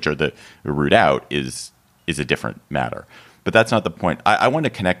vaccines, which are the root out, is a different matter. But that's not the point. I want to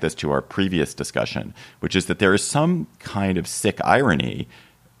connect this to our previous discussion, which is that there is some kind of sick irony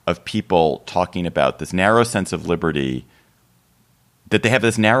of people talking about this narrow sense of liberty, that they have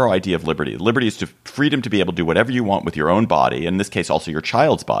this narrow idea of liberty. Liberty is freedom to be able to do whatever you want with your own body, in this case also your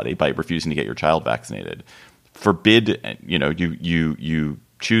child's body, by refusing to get your child vaccinated. Forbid, you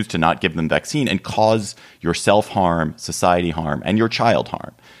choose to not give them vaccine and cause yourself harm, society harm, and your child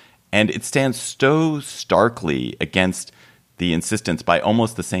harm. And it stands so starkly against the insistence by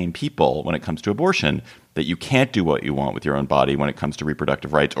almost the same people when it comes to abortion that you can't do what you want with your own body when it comes to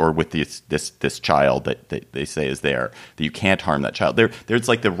reproductive rights or with this child that they say is there, that you can't harm that child. There's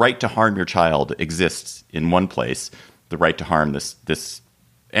like the right to harm your child exists in one place. The right to harm this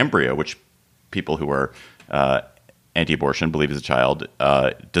embryo, which people who are anti-abortion believe is a child,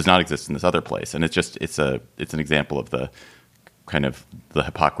 does not exist in this other place. And it's an example of the kind of the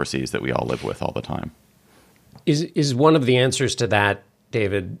hypocrisies that we all live with all the time. Is one of the answers to that,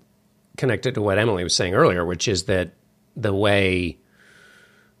 David, connected to what Emily was saying earlier, which is that the way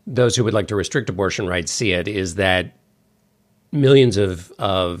those who would like to restrict abortion rights see it is that millions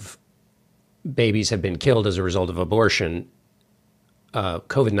of babies have been killed as a result of abortion,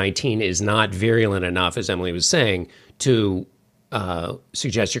 COVID-19 is not virulent enough, as Emily was saying, to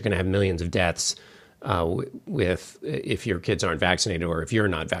suggest you're going to have millions of deaths with if your kids aren't vaccinated or if you're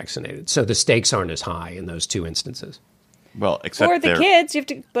not vaccinated. So the stakes aren't as high in those two instances. Well, except for the kids, you have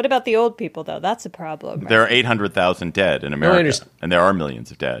to. What about the old people, though? That's a problem. Right? There are 800,000 dead in America, and there are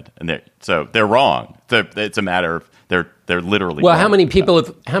millions of dead, and so they're wrong. It's a matter of they're literally. Well, wrong.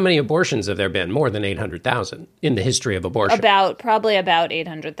 how many abortions have there been? More than 800,000 in the history of abortion. Probably about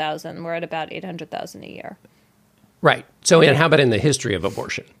 800,000. We're at about 800,000 a year. Right. So, and how about in the history of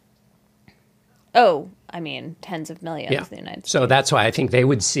abortion? Oh, I mean, tens of millions in the United States. So that's why I think they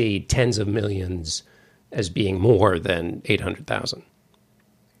would see tens of millions as being more than 800,000.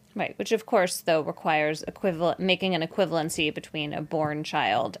 Right, which of course, though, requires making an equivalency between a born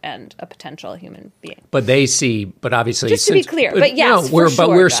child and a potential human being. But obviously, just to be clear,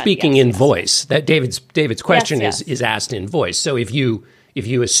 we're speaking in voice. That David's question is asked in voice. So if you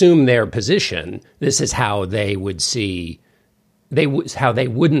assume their position, this is how they would see how they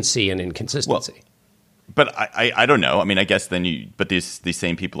wouldn't see an inconsistency. Well, but I don't know. I mean, I guess then but these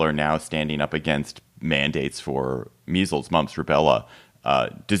same people are now standing up against mandates for measles, mumps, rubella,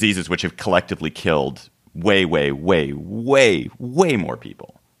 diseases which have collectively killed way, way, way, way, way more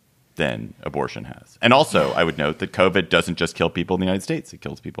people than abortion has. And also, I would note that COVID doesn't just kill people in the United States. It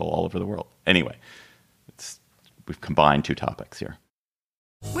kills people all over the world. Anyway, we've combined two topics here.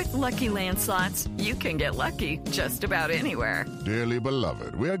 With Lucky Land Slots, you can get lucky just about anywhere. Dearly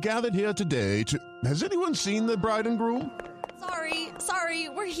beloved, we are gathered here today to... Has anyone seen the bride and groom? Sorry,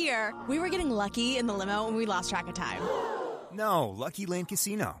 we're here. We were getting lucky in the limo and we lost track of time. No, Lucky Land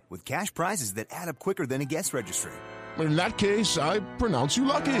Casino, with cash prizes that add up quicker than a guest registry. In that case, I pronounce you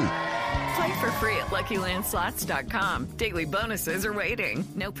lucky. Play for free at LuckyLandSlots.com. Daily bonuses are waiting.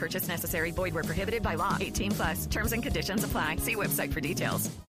 No purchase necessary. Void where prohibited by law. 18+. Terms and conditions apply. See website for details.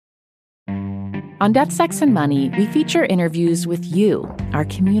 On Death, Sex, and Money, we feature interviews with you, our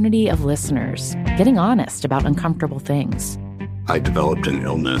community of listeners, getting honest about uncomfortable things. I developed an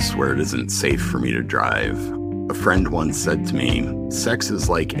illness where it isn't safe for me to drive. A friend once said to me, sex is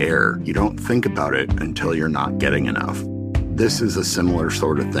like air. You don't think about it until you're not getting enough. This is a similar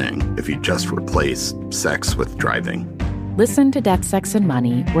sort of thing if you just replace sex with driving. Listen to Death, Sex, and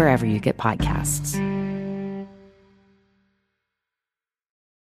Money wherever you get podcasts.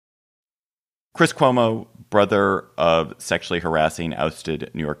 Chris Cuomo, brother of sexually harassing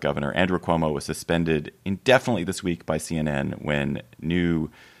ousted New York Governor Andrew Cuomo, was suspended indefinitely this week by CNN when new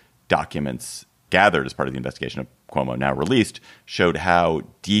documents gathered as part of the investigation of Cuomo, now released, showed how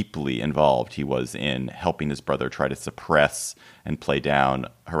deeply involved he was in helping his brother try to suppress and play down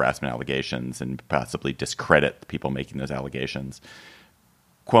harassment allegations and possibly discredit the people making those allegations.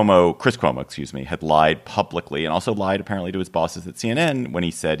 Chris Cuomo, had lied publicly and also lied apparently to his bosses at CNN when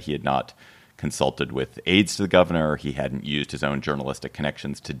he said he had not consulted with aides to the governor, he hadn't used his own journalistic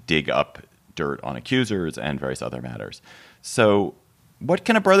connections to dig up dirt on accusers and various other matters. So what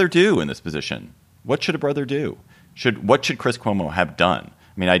can a brother do in this position? What should a brother do? What should Chris Cuomo have done?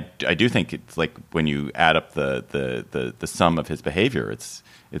 I mean, I do think it's like when you add up the sum of his behavior, it's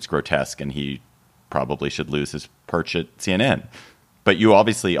grotesque, and he probably should lose his perch at CNN. But you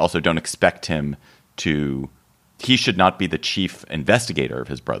obviously also don't expect him to. He should not be the chief investigator of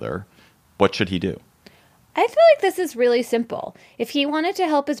his brother. What should he do? I feel like this is really simple. If he wanted to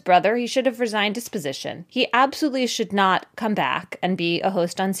help his brother, he should have resigned his position. He absolutely should not come back and be a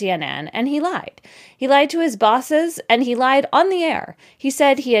host on CNN, and he lied. He lied to his bosses, and he lied on the air. He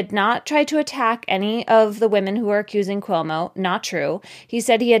said he had not tried to attack any of the women who were accusing Cuomo. Not true. He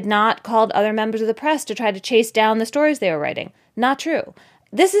said he had not called other members of the press to try to chase down the stories they were writing. Not true.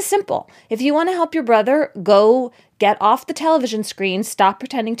 This is simple. If you want to help your brother, go get off the television screen, stop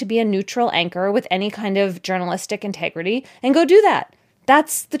pretending to be a neutral anchor with any kind of journalistic integrity, and go do that.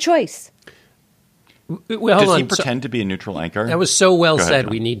 That's the choice. Well, does he pretend to be a neutral anchor? That was so well said.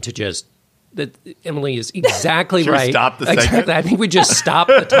 We need to just... That Emily is exactly Should right. We stop the segment? Exactly. I think we just stop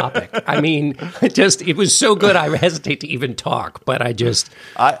the topic. I mean, it was so good I hesitate to even talk, but I just...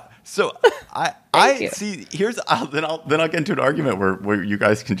 I see. Then I'll get into an argument where you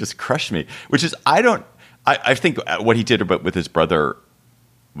guys can just crush me. Which is, I think what he did with his brother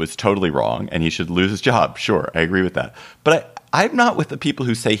was totally wrong, and he should lose his job. Sure, I agree with that. But I'm not with the people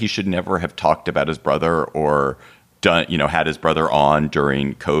who say he should never have talked about his brother or done, had his brother on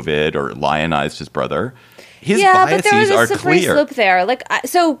during COVID or lionized his brother. His biases but there was a are slippery clear. slope there.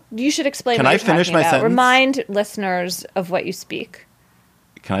 So you should explain. Can what I you're finish talking my about. sentence? Remind listeners of what you speak.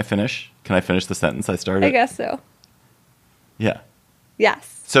 Can I finish? Can I finish the sentence I started? I guess so. Yeah.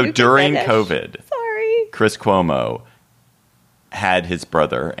 Yes. So during COVID, Sorry. Chris Cuomo had his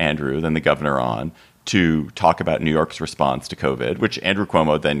brother, Andrew, then the governor, on to talk about New York's response to COVID, which Andrew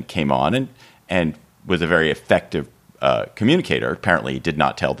Cuomo then came on and was a very effective communicator. Apparently, he did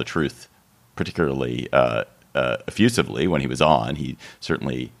not tell the truth particularly effusively when he was on. He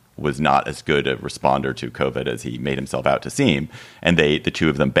certainly was not as good a responder to COVID as he made himself out to seem. And the two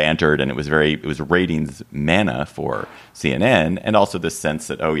of them bantered, and it was ratings manna for CNN, and also this sense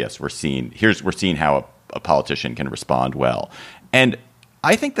that, oh yes, we're seeing how a politician can respond well. And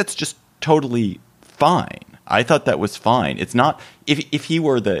I think that's just totally fine. I thought that was fine. It's not if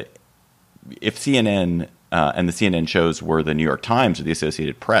CNN and the CNN shows were the New York Times or the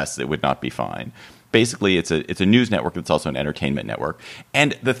Associated Press, it would not be fine. Basically, it's a news network that's also an entertainment network.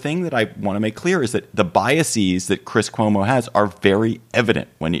 And the thing that I want to make clear is that the biases that Chris Cuomo has are very evident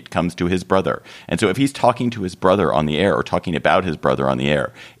when it comes to his brother. And so if he's talking to his brother on the air or talking about his brother on the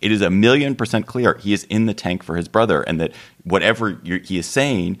air, it is 1,000,000% clear he is in the tank for his brother, and that whatever he is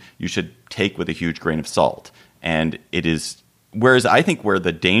saying, you should take with a huge grain of salt. And it is – whereas I think where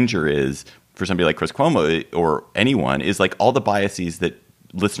the danger is for somebody like Chris Cuomo or anyone is like all the biases that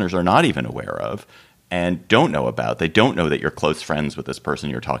listeners are not even aware of and don't know about. They don't know that you're close friends with this person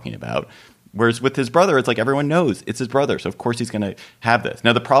you're talking about. Whereas with his brother, it's like everyone knows it's his brother. So of course he's going to have this.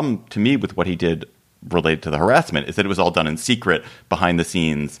 Now, the problem to me with what he did related to the harassment is that it was all done in secret behind the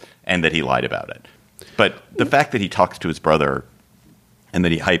scenes and that he lied about it. But the fact that he talks to his brother and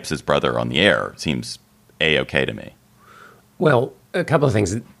that he hypes his brother on the air seems A-okay to me. Well, a couple of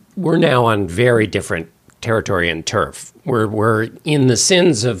things. We're now on very different territory and turf. We're in the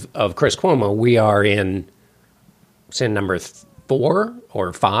sins of Chris Cuomo. We are in sin number 4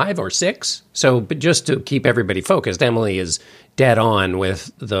 or 5 or 6. So, but just to keep everybody focused, Emily is dead on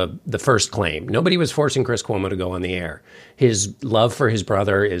with the first claim. Nobody was forcing Chris Cuomo to go on the air. His love for his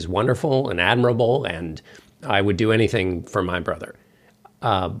brother is wonderful and admirable, and I would do anything for my brother.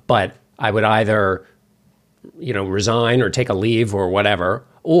 But I would either, resign or take a leave or whatever,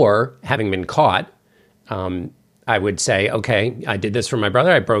 or having been caught, I would say, okay, I did this for my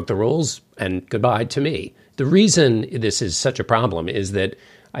brother. I broke the rules, and goodbye to me. The reason this is such a problem is that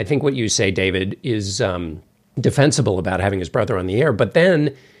I think what you say, David, is defensible about having his brother on the air. But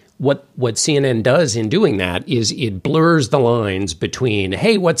then what CNN does in doing that is it blurs the lines between,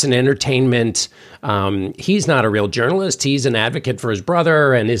 hey, what's an entertainment? He's not a real journalist. He's an advocate for his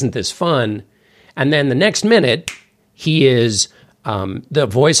brother, and isn't this fun? And then the next minute, he is the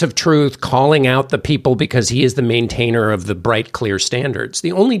voice of truth, calling out the people because he is the maintainer of the bright, clear standards.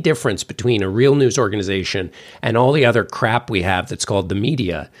 The only difference between a real news organization and all the other crap we have that's called the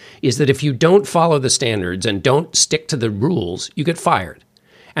media is that if you don't follow the standards and don't stick to the rules, you get fired.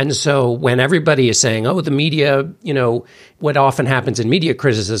 And so when everybody is saying, oh, the media, what often happens in media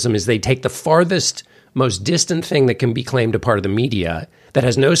criticism is they take the farthest, most distant thing that can be claimed a part of the media that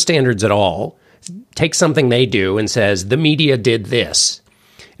has no standards at all, takes something they do and says, the media did this.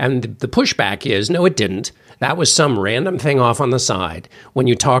 And the pushback is, no, it didn't. That was some random thing off on the side. When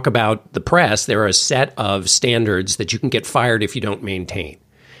you talk about the press, there are a set of standards that you can get fired if you don't maintain.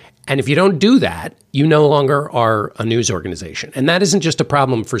 And if you don't do that, you no longer are a news organization. And that isn't just a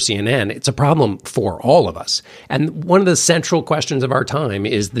problem for CNN. It's a problem for all of us. And one of the central questions of our time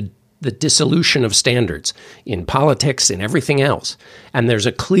is the dissolution of standards in politics and everything else. And there's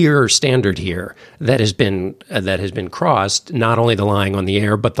a clear standard here that has been crossed, not only the lying on the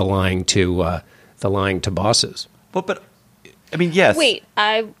air, but the lying to bosses. Well, but I mean, yes. Wait,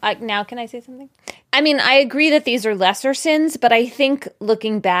 I now can I say something? I mean, I agree that these are lesser sins, but I think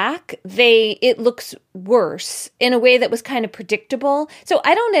looking back, it looks worse in a way that was kind of predictable. So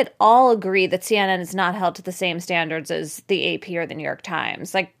I don't at all agree that CNN is not held to the same standards as the AP or the New York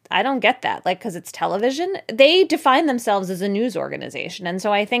Times. Like, I don't get that. Like, because it's television, they define themselves as a news organization. And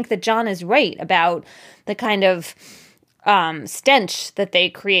so I think that John is right about the kind of stench that they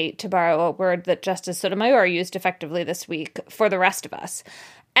create, to borrow a word that Justice Sotomayor used effectively this week, for the rest of us.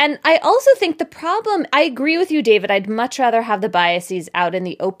 And I also think the problem, I agree with you, David, I'd much rather have the biases out in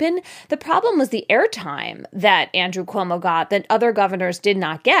the open. The problem was the airtime that Andrew Cuomo got that other governors did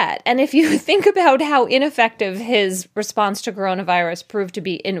not get. And if you think about how ineffective his response to coronavirus proved to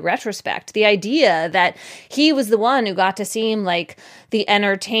be in retrospect, the idea that he was the one who got to seem like the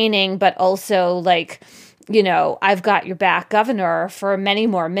entertaining, but also like, I've got your back governor for many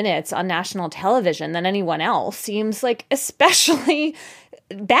more minutes on national television than anyone else seems like especially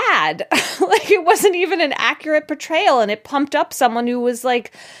bad. Like, it wasn't even an accurate portrayal, and it pumped up someone who was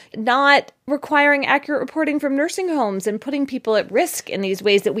like not requiring accurate reporting from nursing homes and putting people at risk in these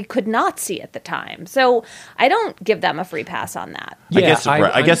ways that we could not see at the time. So I don't give them a free pass on that. Yeah,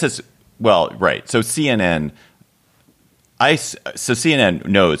 I guess it's, well, right. So CNN, CNN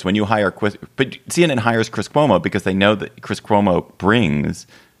knows when you hire but CNN hires Chris Cuomo because they know that Chris Cuomo brings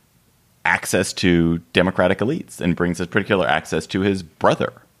access to Democratic elites and brings his particular access to his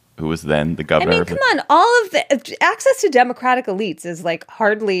brother, who was then the governor. I mean, come on, all of the access to Democratic elites is like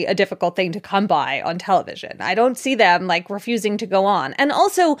hardly a difficult thing to come by on television. I don't see them like refusing to go on. And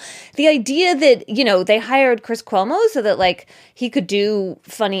also the idea that, you know, they hired Chris Cuomo so that like he could do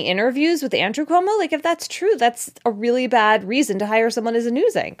funny interviews with Andrew Cuomo. Like, if that's true, that's a really bad reason to hire someone as a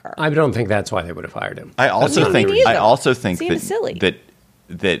news anchor. I don't think that's why they would have hired him. I also think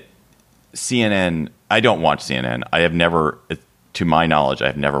that CNN, I don't watch CNN. I have never, to my knowledge, I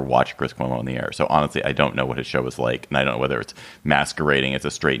have never watched Chris Cuomo on the air. So honestly, I don't know what his show is like, and I don't know whether it's masquerading as a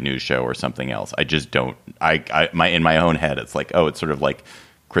straight news show or something else. I just don't. In my own head, it's like, oh, it's sort of like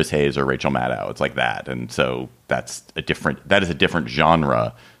Chris Hayes or Rachel Maddow. It's like that, and so that is a different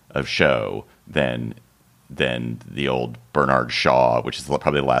genre of show than the old Bernard Shaw, which is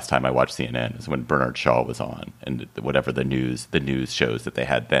probably the last time I watched CNN, is when Bernard Shaw was on, and whatever the news shows that they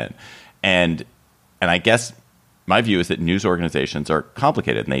had then. And I guess my view is that news organizations are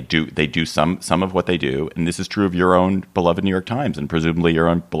complicated, and they do some of what they do, and this is true of your own beloved New York Times and presumably your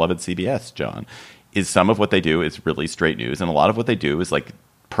own beloved CBS, John, is some of what they do is really straight news, and a lot of what they do is like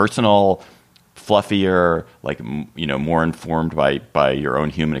personal, fluffier, like, you know, more informed by your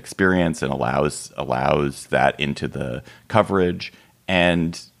own human experience, and allows that into the coverage.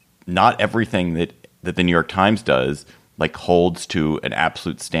 And not everything that the New York Times does like holds to an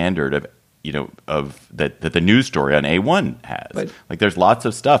absolute standard of, you know, of that the news story on A1 has. But, like, there's lots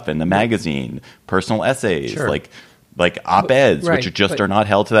of stuff in the magazine, personal essays, sure, like op-eds, right, which just are not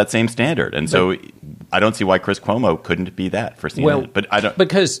held to that same standard. And so I don't see why Chris Cuomo couldn't be that for CNN. Well, but I don't,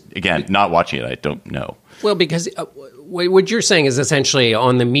 because again, not watching it, I don't know. Well, because what you're saying is essentially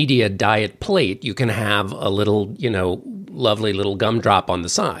on the media diet plate, you can have a little, you know, lovely little gumdrop on the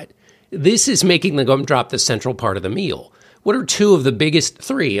side. This is making the gumdrop the central part of the meal. What are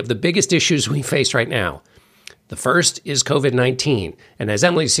three of the biggest issues we face right now? The first is COVID-19. And as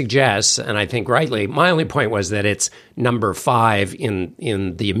Emily suggests, and I think rightly, my only point was that it's number 5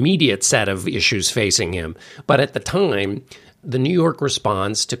 in the immediate set of issues facing him. But at the time, the New York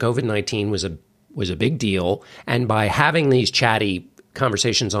response to COVID-19 was a big deal. And by having these chatty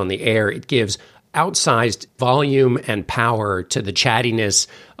conversations on the air, it gives outsized volume and power to the chattiness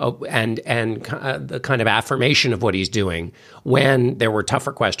and the kind of affirmation of what he's doing when there were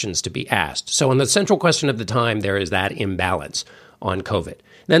tougher questions to be asked. So on the central question of the time, there is that imbalance on COVID.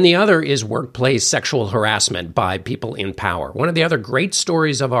 Then the other is workplace sexual harassment by people in power. One of the other great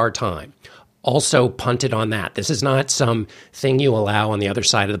stories of our time also punted on that. This is not some thing you allow on the other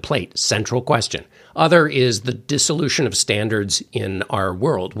side of the plate. Central question. Other is the dissolution of standards in our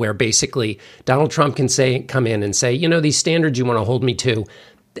world, where basically Donald Trump can come in and say, you know, these standards you want to hold me to,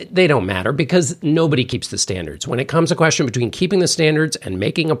 they don't matter because nobody keeps the standards. When it comes a question between keeping the standards and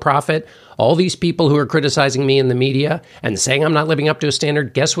making a profit, all these people who are criticizing me in the media and saying I'm not living up to a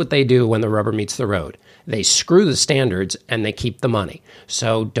standard, guess what they do when the rubber meets the road? They screw the standards and they keep the money.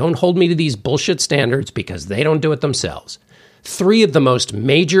 So don't hold me to these bullshit standards because they don't do it themselves. 3 of the most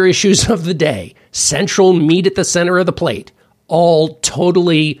major issues of the day, central meat at the center of the plate, all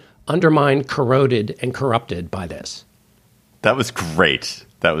totally undermined, corroded, and corrupted by this. That was great.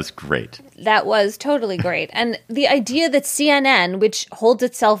 That was totally great. And the idea that CNN, which holds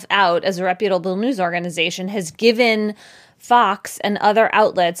itself out as a reputable news organization, has given Fox and other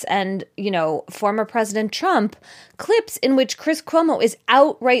outlets and, you know, former President Trump clips in which Chris Cuomo is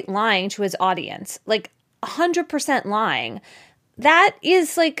outright lying to his audience, like 100% lying. That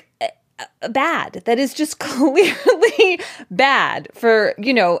is like bad. That is just clearly bad for,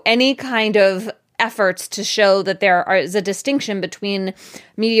 you know, any kind of efforts to show that there is a distinction between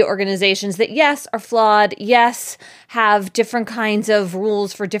media organizations that, yes, are flawed, yes, have different kinds of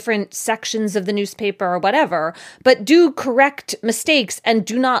rules for different sections of the newspaper or whatever, but do correct mistakes and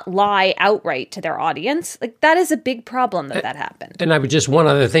do not lie outright to their audience. Like, that is a big problem that happened. And I would just, one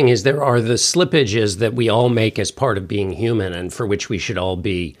other thing is there are the slippages that we all make as part of being human and for which we should all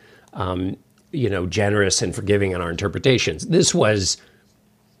be, you know, generous and forgiving in our interpretations.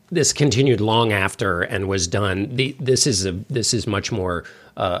 This continued long after and was done. This is much more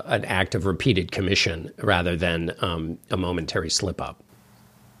an act of repeated commission rather than a momentary slip up.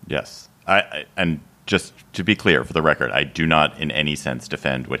 Yes, and just to be clear, for the record, I do not in any sense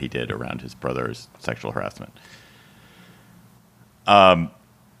defend what he did around his brother's sexual harassment. That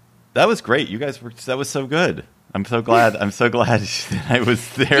was great. You guys that was so good. I'm so glad that I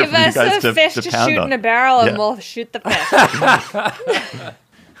was there Give for you guys us a fish to to pound shoot on. in a barrel, and Yeah. we'll shoot the fish.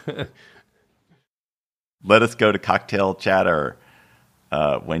 Let us go to cocktail chatter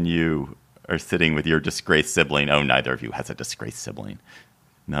when you are sitting with your disgraced sibling. Oh, neither of you has a disgraced sibling.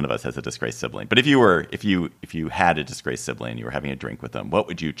 None of us has a disgraced sibling. But if you had a disgraced sibling, you were having a drink with them, what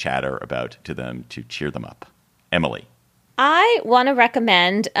would you chatter about to them to cheer them up? Emily. I want to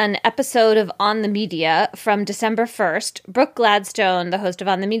recommend an episode of On the Media from December 1st. Brooke Gladstone, the host of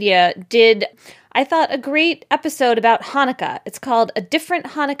On the Media, did, I thought, a great episode about Hanukkah. It's called A Different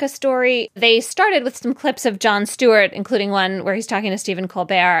Hanukkah Story. They started with some clips of Jon Stewart, including one where he's talking to Stephen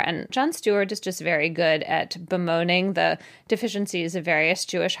Colbert. And Jon Stewart is just very good at bemoaning the deficiencies of various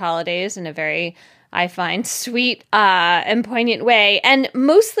Jewish holidays in a very, I find, sweet and poignant way. And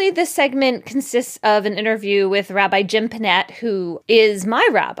mostly this segment consists of an interview with Rabbi Jim Panett, who is my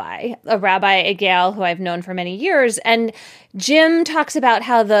rabbi, a rabbi at Yale who I've known for many years. And Jim talks about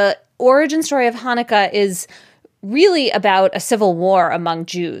how the origin story of Hanukkah is really about a civil war among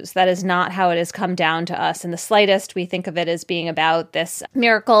Jews. That is not how it has come down to us in the slightest. We think of it as being about this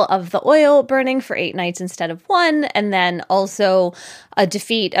miracle of the oil burning for 8 nights instead of 1, and then also a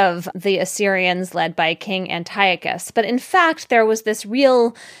defeat of the Assyrians led by King Antiochus. But in fact, there was this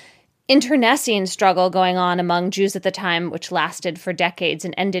real internecine struggle going on among Jews at the time, which lasted for decades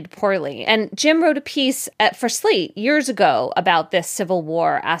and ended poorly. And Jim wrote a piece for Slate years ago about this civil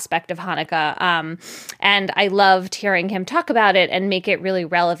war aspect of Hanukkah. And I loved hearing him talk about it and make it really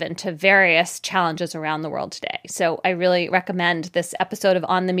relevant to various challenges around the world today. So I really recommend this episode of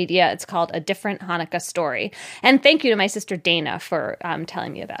On the Media. It's called A Different Hanukkah Story. And thank you to my sister Dana for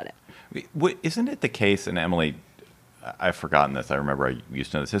telling me about it. Isn't it the case, and Emily, I've forgotten this. I remember I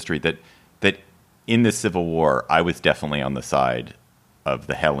used to know this history, that in the Civil War, I was definitely on the side of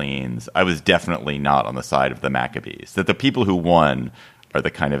the Hellenes. I was definitely not on the side of the Maccabees. That the people who won are the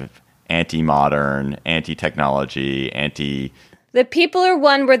kind of anti-modern, anti-technology, The people who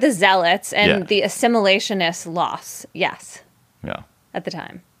won were the Zealots, and the assimilationists lost. Yes. Yeah. At the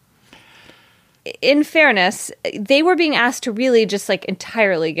time. In fairness, they were being asked to really just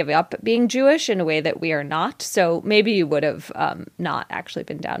entirely give up being Jewish in a way that we are not. So maybe you would have not actually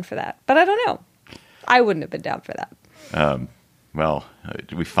been down for that. But I don't know. I wouldn't have been down for that.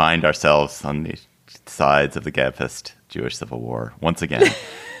 We find ourselves on the sides of the gabfest Jewish Civil War once again.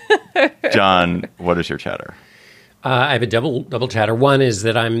 John, what is your chatter? I have a double chatter. One is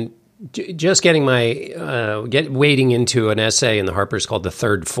that I'm just getting wading into an essay in the Harper's called The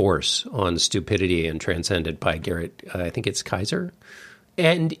Third Force on Stupidity and Transcendent by Garrett, I think it's Kaiser.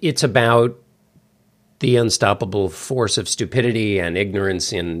 And it's about the unstoppable force of stupidity and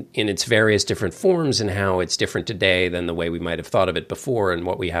ignorance in its various different forms and how it's different today than the way we might have thought of it before and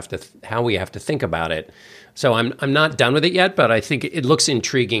how we have to think about it. So I'm not done with it yet, but I think it looks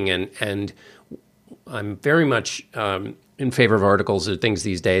intriguing and I'm very much in favor of articles or things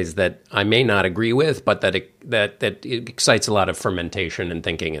these days that I may not agree with, but that it excites a lot of fermentation and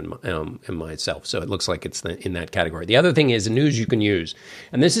thinking in myself. So it looks like it's in that category. The other thing is news you can use.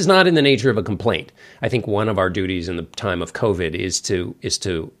 And this is not in the nature of a complaint. I think one of our duties in the time of COVID is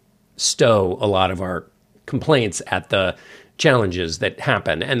to stow a lot of our complaints at the challenges that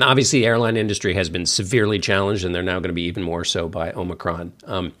happen. And obviously the airline industry has been severely challenged, and they're now going to be even more so by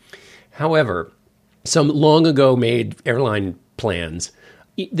Omicron. However, some long ago made airline plans,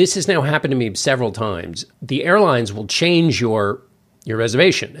 this has now happened to me several times. The airlines will change your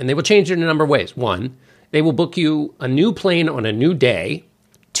reservation, and they will change it in a number of ways. 1, they will book you a new plane on a new day.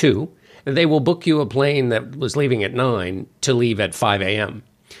 2, they will book you a plane that was leaving at 9 to leave at 5 a.m.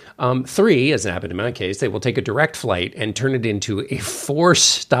 3, as it happened in my case, they will take a direct flight and turn it into a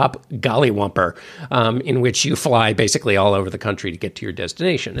 4-stop gollywumper in which you fly basically all over the country to get to your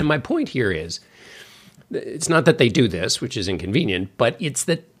destination. And my point here is, it's not that they do this, which is inconvenient, but it's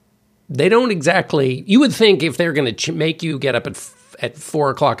that they don't exactly... You would think if they're going to make you get up at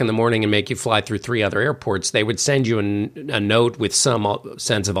 4 o'clock in the morning and make you fly through 3 other airports, they would send you a note with some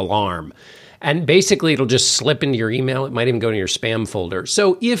sense of alarm. And basically, it'll just slip into your email. It might even go to your spam folder.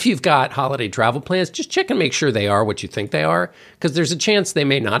 So if you've got holiday travel plans, just check and make sure they are what you think they are, because there's a chance they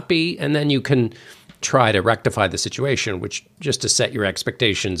may not be, and then you can try to rectify the situation, which, just to set your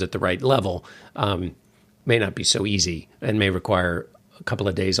expectations at the right level, may not be so easy and may require a couple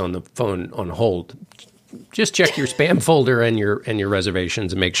of days on the phone on hold. Just check your spam folder and your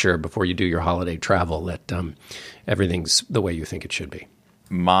reservations and make sure before you do your holiday travel that everything's the way you think it should be.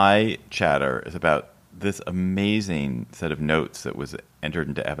 My chatter is about this amazing set of notes that was entered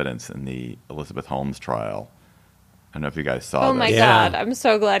into evidence in the Elizabeth Holmes trial. I don't know if you guys saw Oh this. my God. I'm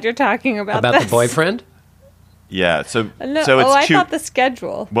so glad you're talking about this. the boyfriend? Yeah. So No, so it's I two, thought the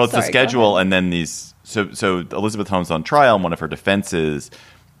schedule. Well, it's Sorry, the go schedule, ahead. and then these. So Elizabeth Holmes on trial, and one of her defenses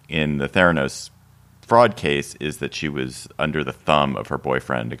in the Theranos fraud case is that she was under the thumb of her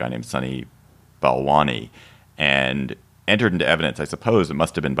boyfriend, a guy named Sunny Balwani, and entered into evidence, I suppose it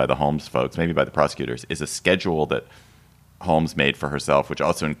must have been by the Holmes folks, maybe by the prosecutors, is a schedule that Holmes made for herself, which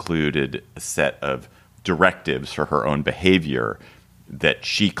also included a set of directives for her own behavior that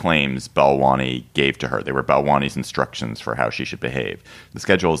she claims Balwani gave to her. They were Balwani's instructions for how she should behave. The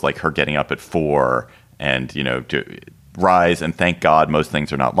schedule is like her getting up at 4 and, to rise and thank God most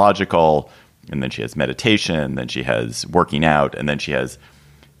things are not logical. And then she has meditation, then she has working out, and then she has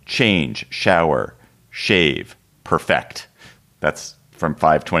change, shower, shave, perfect. That's from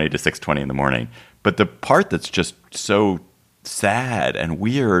 5:20 to 6:20 in the morning. But the part that's just so sad and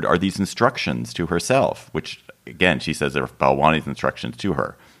weird are these instructions to herself, which, again, she says are Balwani's instructions to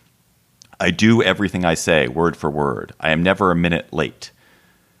her. I do everything I say, word for word. I am never a minute late.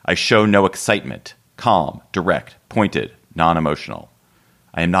 I show no excitement, calm, direct, pointed, non-emotional.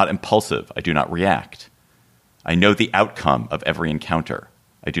 I am not impulsive. I do not react. I know the outcome of every encounter.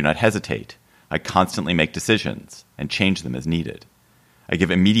 I do not hesitate. I constantly make decisions and change them as needed. I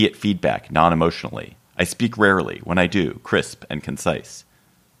give immediate feedback non-emotionally. I speak rarely. When I do, crisp and concise.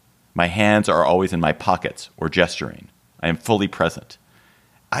 My hands are always in my pockets or gesturing. I am fully present.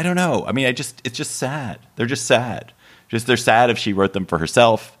 I don't know. I mean, it's just sad. They're just sad. They're sad if she wrote them for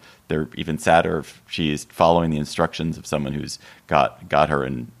herself. They're even sadder if she's following the instructions of someone who's got her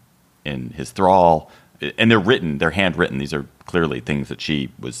in his thrall. And they're handwritten. These are clearly things that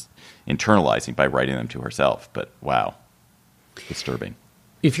she was internalizing by writing them to herself. But wow, disturbing.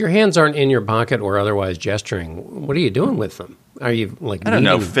 If your hands aren't in your pocket or otherwise gesturing, what are you doing with them? Are you like I don't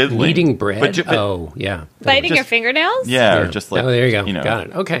know, fiddling. kneading bread? But oh, yeah. Biting your fingernails? Yeah, or just like... Oh, there you go. You know. Got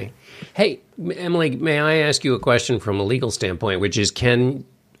it. Okay. Hey, Emily, may I ask you a question from a legal standpoint, which is,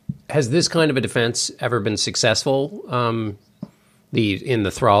 has this kind of a defense ever been successful, in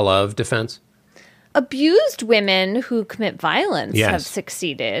the thrall of defense? Abused women who commit violence have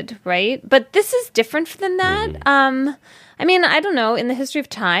succeeded, right? But this is different than that. I mean, I don't know. In the history of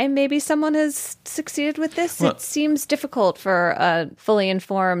time, maybe someone has succeeded with this. Well, it seems difficult for a fully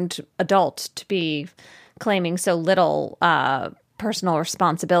informed adult to be claiming so little personal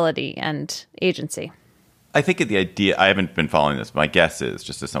responsibility and agency. I think the idea, I haven't been following this, but my guess is,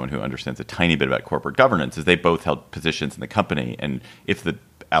 just as someone who understands a tiny bit about corporate governance, is they both held positions in the company. And if the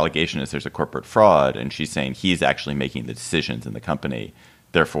allegation is there's a corporate fraud and she's saying he's actually making the decisions in the company,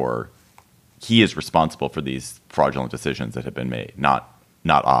 therefore he is responsible for these fraudulent decisions that have been made, not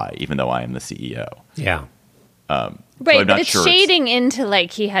I, even though I am the CEO. Yeah. Right, so but it's shading into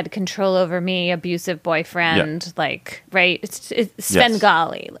like he had control over me, abusive boyfriend, like, right? It's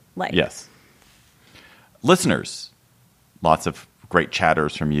Svengali. Like. Yes. Listeners, lots of great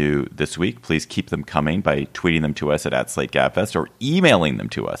chatters from you this week. Please keep them coming by tweeting them to us at @SlateGabFest or emailing them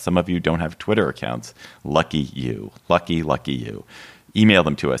to us. Some of you don't have Twitter accounts. Lucky you. Lucky you. Email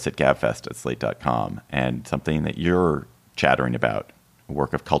them to us at gabfest@slate.com. And something that you're chattering about, a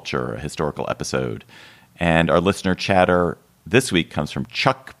work of culture, a historical episode. And our listener chatter this week comes from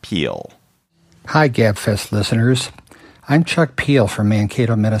Chuck Peel. Hi, GabFest listeners. I'm Chuck Peel from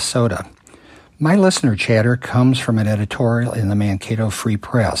Mankato, Minnesota. My listener chatter comes from an editorial in the Mankato Free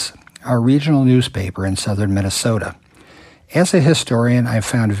Press, our regional newspaper in southern Minnesota. As a historian, I've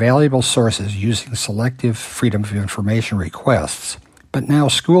found valuable sources using selective Freedom of Information requests, but now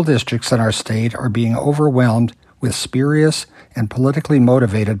school districts in our state are being overwhelmed with spurious and politically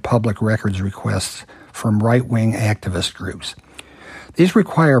motivated public records requests from right-wing activist groups. These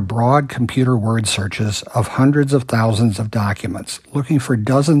require broad computer word searches of hundreds of thousands of documents, looking for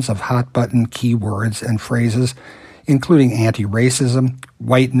dozens of hot-button keywords and phrases, including anti-racism,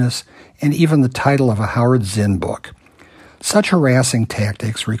 whiteness, and even the title of a Howard Zinn book. Such harassing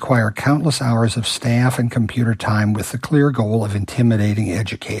tactics require countless hours of staff and computer time with the clear goal of intimidating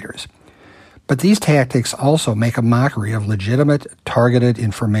educators. But these tactics also make a mockery of legitimate, targeted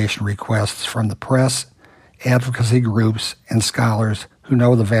information requests from the press, advocacy groups, and scholars who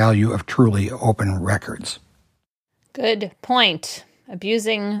know the value of truly open records. Good point.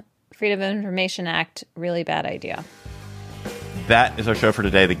 Abusing Freedom of Information Act, really bad idea. That is our show for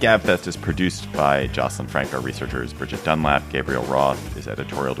today. The GabFest is produced by Jocelyn Frank, our researchers, Bridget Dunlap. Gabriel Roth is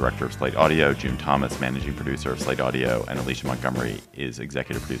editorial director of Slate Audio. June Thomas, managing producer of Slate Audio. And Alicia Montgomery is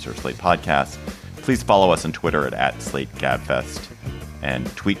executive producer of Slate Podcast. Please follow us on Twitter at @SlateGabFest. and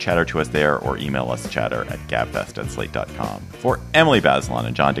tweet chatter to us there or email us chatter@gabfest@slate.com. For Emily Bazelon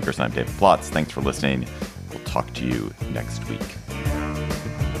and John Dickerson, I'm David Plotz. Thanks for listening. We'll talk to you next week.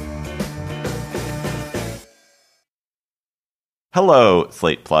 Hello,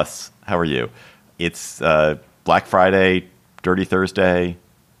 Slate Plus. How are you? It's Black Friday, Dirty Thursday,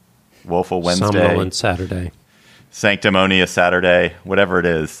 Woeful Wednesday. Somnolent Saturday. Sanctimonious Saturday, whatever it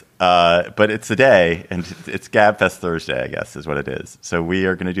is. But it's a day, and it's GabFest Thursday, I guess, is what it is. So we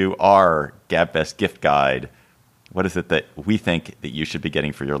are going to do our GabFest gift guide. What is it that we think that you should be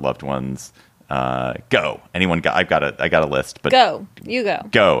getting for your loved ones? Go. Anyone? I got a list. But go. You go.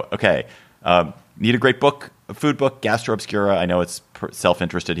 Go. Okay. Need a great book, a food book, Gastro Obscura. I know it's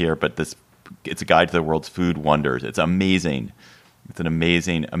self-interested here, but it's a guide to the world's food wonders. It's amazing. It's an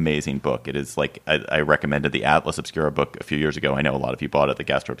amazing, amazing book. It is like I recommended the Atlas Obscura book a few years ago. I know a lot of you bought it, the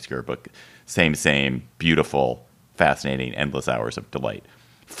Gastro Obscura book. Same, beautiful, fascinating, endless hours of delight.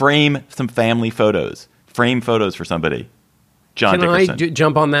 Frame some family photos. Frame photos for somebody. John Dickerson. Can I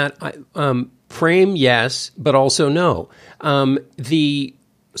jump on that? Frame, yes, but also no.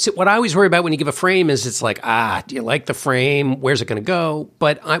 So what I always worry about when you give a frame is it's like, do you like the frame? Where's it going to go?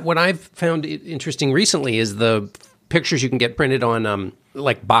 But what I've found interesting recently is the pictures you can get printed on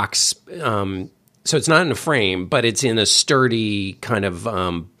like box. So it's not in a frame, but it's in a sturdy kind of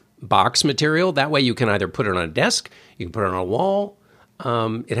box material. That way you can either put it on a desk, you can put it on a wall.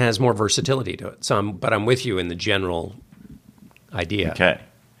 It has more versatility to it. But I'm with you in the general idea. Okay.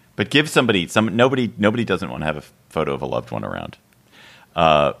 But give somebody nobody doesn't want to have a photo of a loved one around.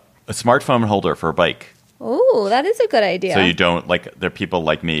 A smartphone holder for a bike. Oh, that is a good idea. So you don't there are people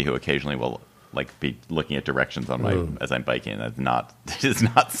like me who occasionally will be looking at directions on as I'm biking. It is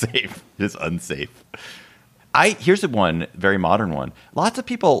not safe. It is unsafe. Here's one very modern one. Lots of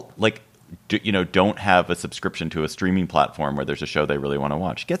people don't have a subscription to a streaming platform where there's a show they really want to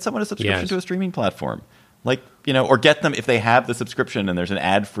watch. Get someone a subscription to a streaming platform. Or get them, if they have the subscription and there's an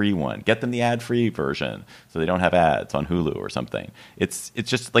ad-free one, get them the ad-free version so they don't have ads on Hulu or something. It's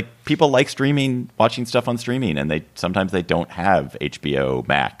just people like streaming, watching stuff on streaming, and sometimes they don't have HBO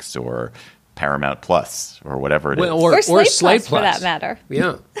Max or Paramount Plus or whatever it is. Or Slate Plus, for that matter.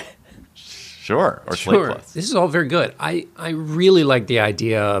 Yeah. Sure. Or Slate Plus. This is all very good. I really like the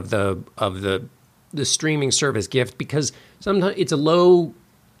idea of the streaming service gift because sometimes it's a low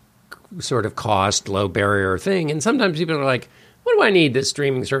sort of cost, low barrier thing. And sometimes people are like, what do I need this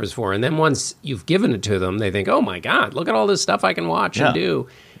streaming service for? And then once you've given it to them, they think, oh my God, look at all this stuff I can watch and do.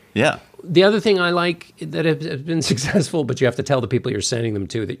 Yeah. The other thing I like that has been successful, but you have to tell the people you're sending them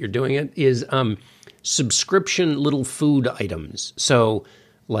to that you're doing it, is subscription little food items. So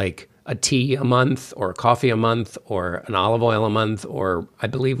like a tea a month or a coffee a month or an olive oil a month, or I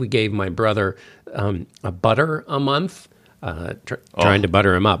believe we gave my brother a butter a month. Trying to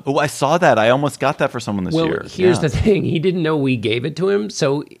butter him up. Oh, I saw that. I almost got that for someone this year. Here's the thing: he didn't know we gave it to him,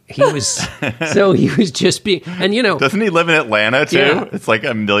 so he was just being. And doesn't he live in Atlanta too? Yeah. It's like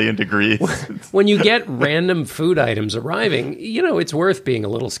 1,000,000 degrees. When you get random food items arriving, it's worth being a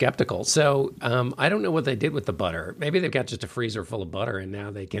little skeptical. So I don't know what they did with the butter. Maybe they've got just a freezer full of butter, and now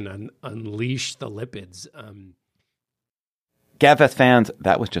they can unleash the lipids. GabFest fans,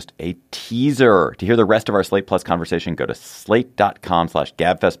 that was just a teaser. To hear the rest of our Slate Plus conversation, go to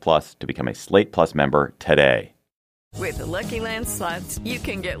slate.com/GabFestPlus to become a Slate Plus member today. With the Lucky Land Slots, you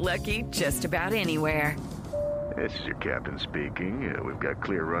can get lucky just about anywhere. This is your captain speaking. We've got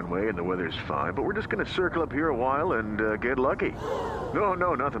clear runway and the weather's fine, but we're just going to circle up here a while and get lucky.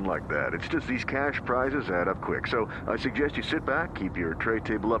 No, nothing like that. It's just these cash prizes add up quick. So I suggest you sit back, keep your tray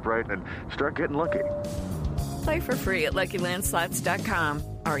table upright, and start getting lucky. Play for free at LuckyLandSlots.com.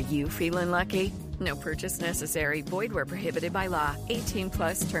 Are you feeling lucky? No purchase necessary. Void where prohibited by law.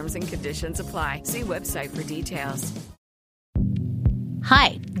 18+ terms and conditions apply. See website for details.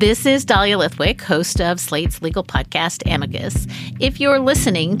 Hi, this is Dahlia Lithwick, host of Slate's legal podcast, Amicus. If you're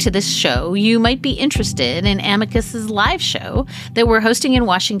listening to this show, you might be interested in Amicus's live show that we're hosting in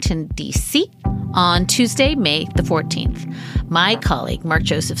Washington, D.C. on Tuesday, May the 14th. My colleague, Mark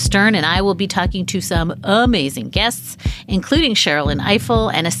Joseph Stern, and I will be talking to some amazing guests, including Sherrilyn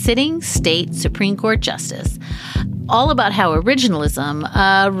Ifill and a sitting state Supreme Court justice, all about how originalism,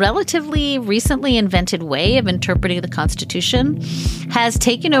 a relatively recently invented way of interpreting the Constitution, has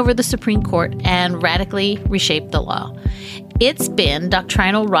taken over the Supreme Court and radically reshaped the law. It's been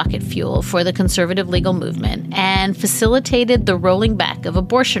doctrinal rocket fuel for the conservative legal movement and facilitated the rolling back of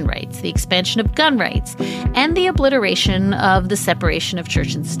abortion rights, the expansion of gun rights, and the obliteration of the separation of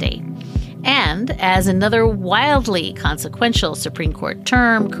church and state. And as another wildly consequential Supreme Court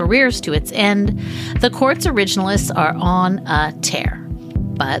term careers to its end, the court's originalists are on a tear.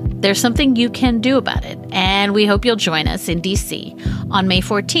 But there's something you can do about it, and we hope you'll join us in D.C. on May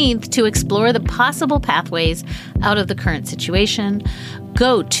 14th to explore the possible pathways out of the current situation.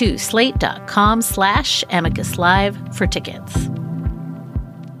 Go to slate.com/amicuslive for tickets.